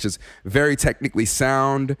cat that's just very technically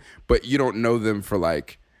sound, but you don't know them for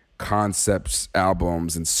like concepts,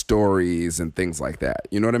 albums, and stories and things like that.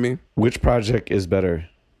 You know what I mean? Which project is better?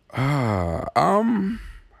 I'm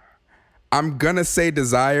gonna say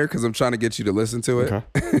Desire because I'm trying to get you to listen to it.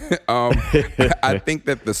 Okay. I think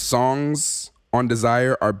that the songs on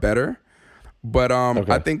Desire are better, but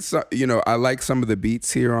I think so. I like some of the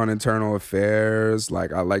beats here on Internal Affairs.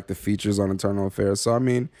 Like I like the features on Internal Affairs. So I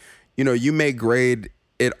mean, you may grade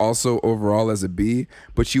it also overall as a B,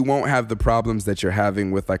 but you won't have the problems that you're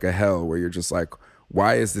having with like a Hell, where you're just like,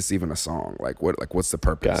 why is this even a song? What's the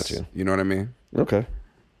purpose? Gotcha. You know what I mean? Okay.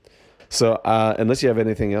 So unless you have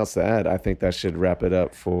anything else to add, I think that should wrap it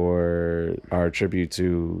up for our tribute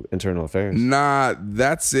to Internal Affairs. Nah,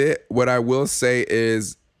 that's it. What I will say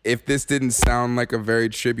is if this didn't sound like a very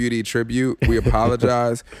tribute-y tribute, we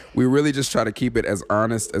apologize. We really just try to keep it as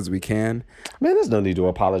honest as we can. Man, there's no need to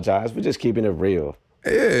apologize. We're just keeping it real.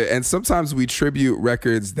 Yeah, and sometimes we tribute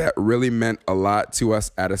records that really meant a lot to us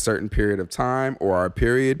at a certain period of time or our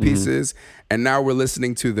period pieces, and now we're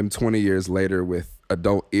listening to them 20 years later with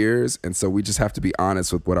adult ears, and so we just have to be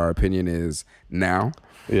honest with what our opinion is now.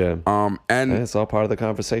 Yeah. And it's all part of the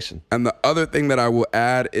conversation. And the other thing that I will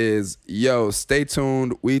add is, stay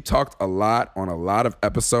tuned. We talked a lot on a lot of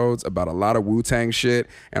episodes about a lot of Wu-Tang shit.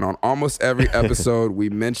 And on almost every episode, we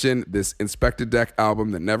mentioned this Inspector Deck album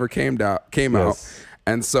that never came out.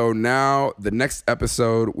 And so now the next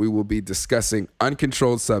episode, we will be discussing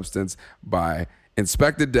Uncontrolled Substance by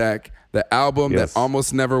Inspector Deck, the album that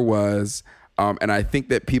almost never was. And I think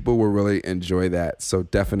that people will really enjoy that. So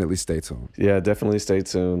definitely stay tuned. Yeah, definitely stay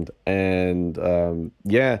tuned. And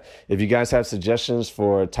if you guys have suggestions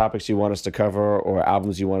for topics you want us to cover or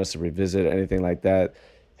albums you want us to revisit, anything like that,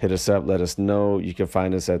 hit us up. Let us know. You can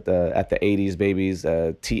find us at the 80s Babies,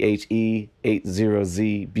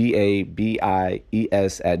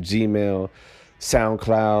 THE80ZBABIES at Gmail,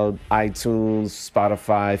 SoundCloud, iTunes,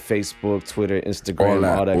 Spotify, Facebook, Twitter, Instagram,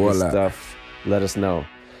 all that good stuff. Let us know.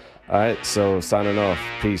 All right, so signing off.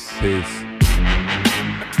 Peace. Peace.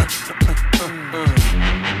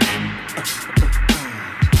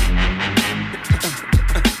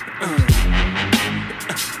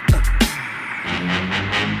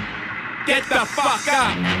 Get the fuck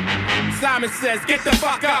up. Simon says, get the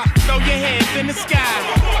fuck up. Throw your hands in the sky.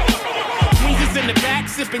 Weezer's in the back,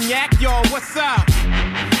 sipping yak. Yo, what's up?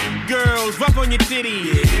 Girls, rub on your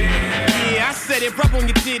titties. Yeah, I said it, rub on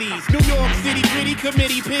your titties. New York City, gritty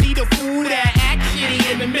committee, pity the fool that act shitty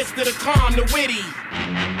in the midst of the calm, the witty.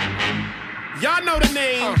 Y'all know the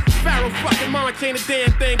name. Pharaoh fucking Monch ain't a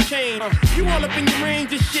damn thing changed. You all up in your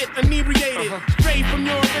range of shit, inebriated. Straight from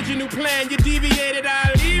your original plan, you deviated.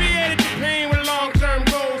 I alleviated the pain with long-term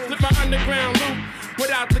goals. Slip my underground loop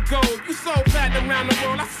without the gold. You sold platinum around the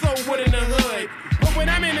world, I sold wood in the hood. But when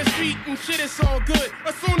I'm in the street and shit, it's all good.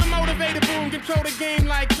 Assume the motivated boom, control the game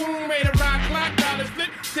like Tomb Raider, rock clock, dollars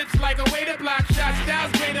flip, tips like a way to block shots,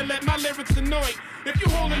 styles greater, let my lyrics annoy. If you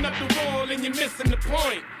holding up the wall and you're missing the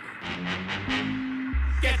point,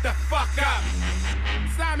 get the fuck up.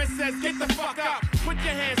 Simon says, get the fuck up. Put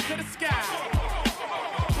your hands to the sky.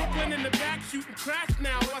 Brooklyn in the back shooting crash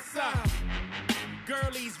now, what's up?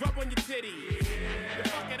 Girlies, rub on your titties. The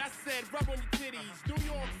fuck it, I said, rub on your titties. New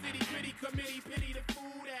York City, gritty committee, pity the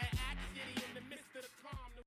food at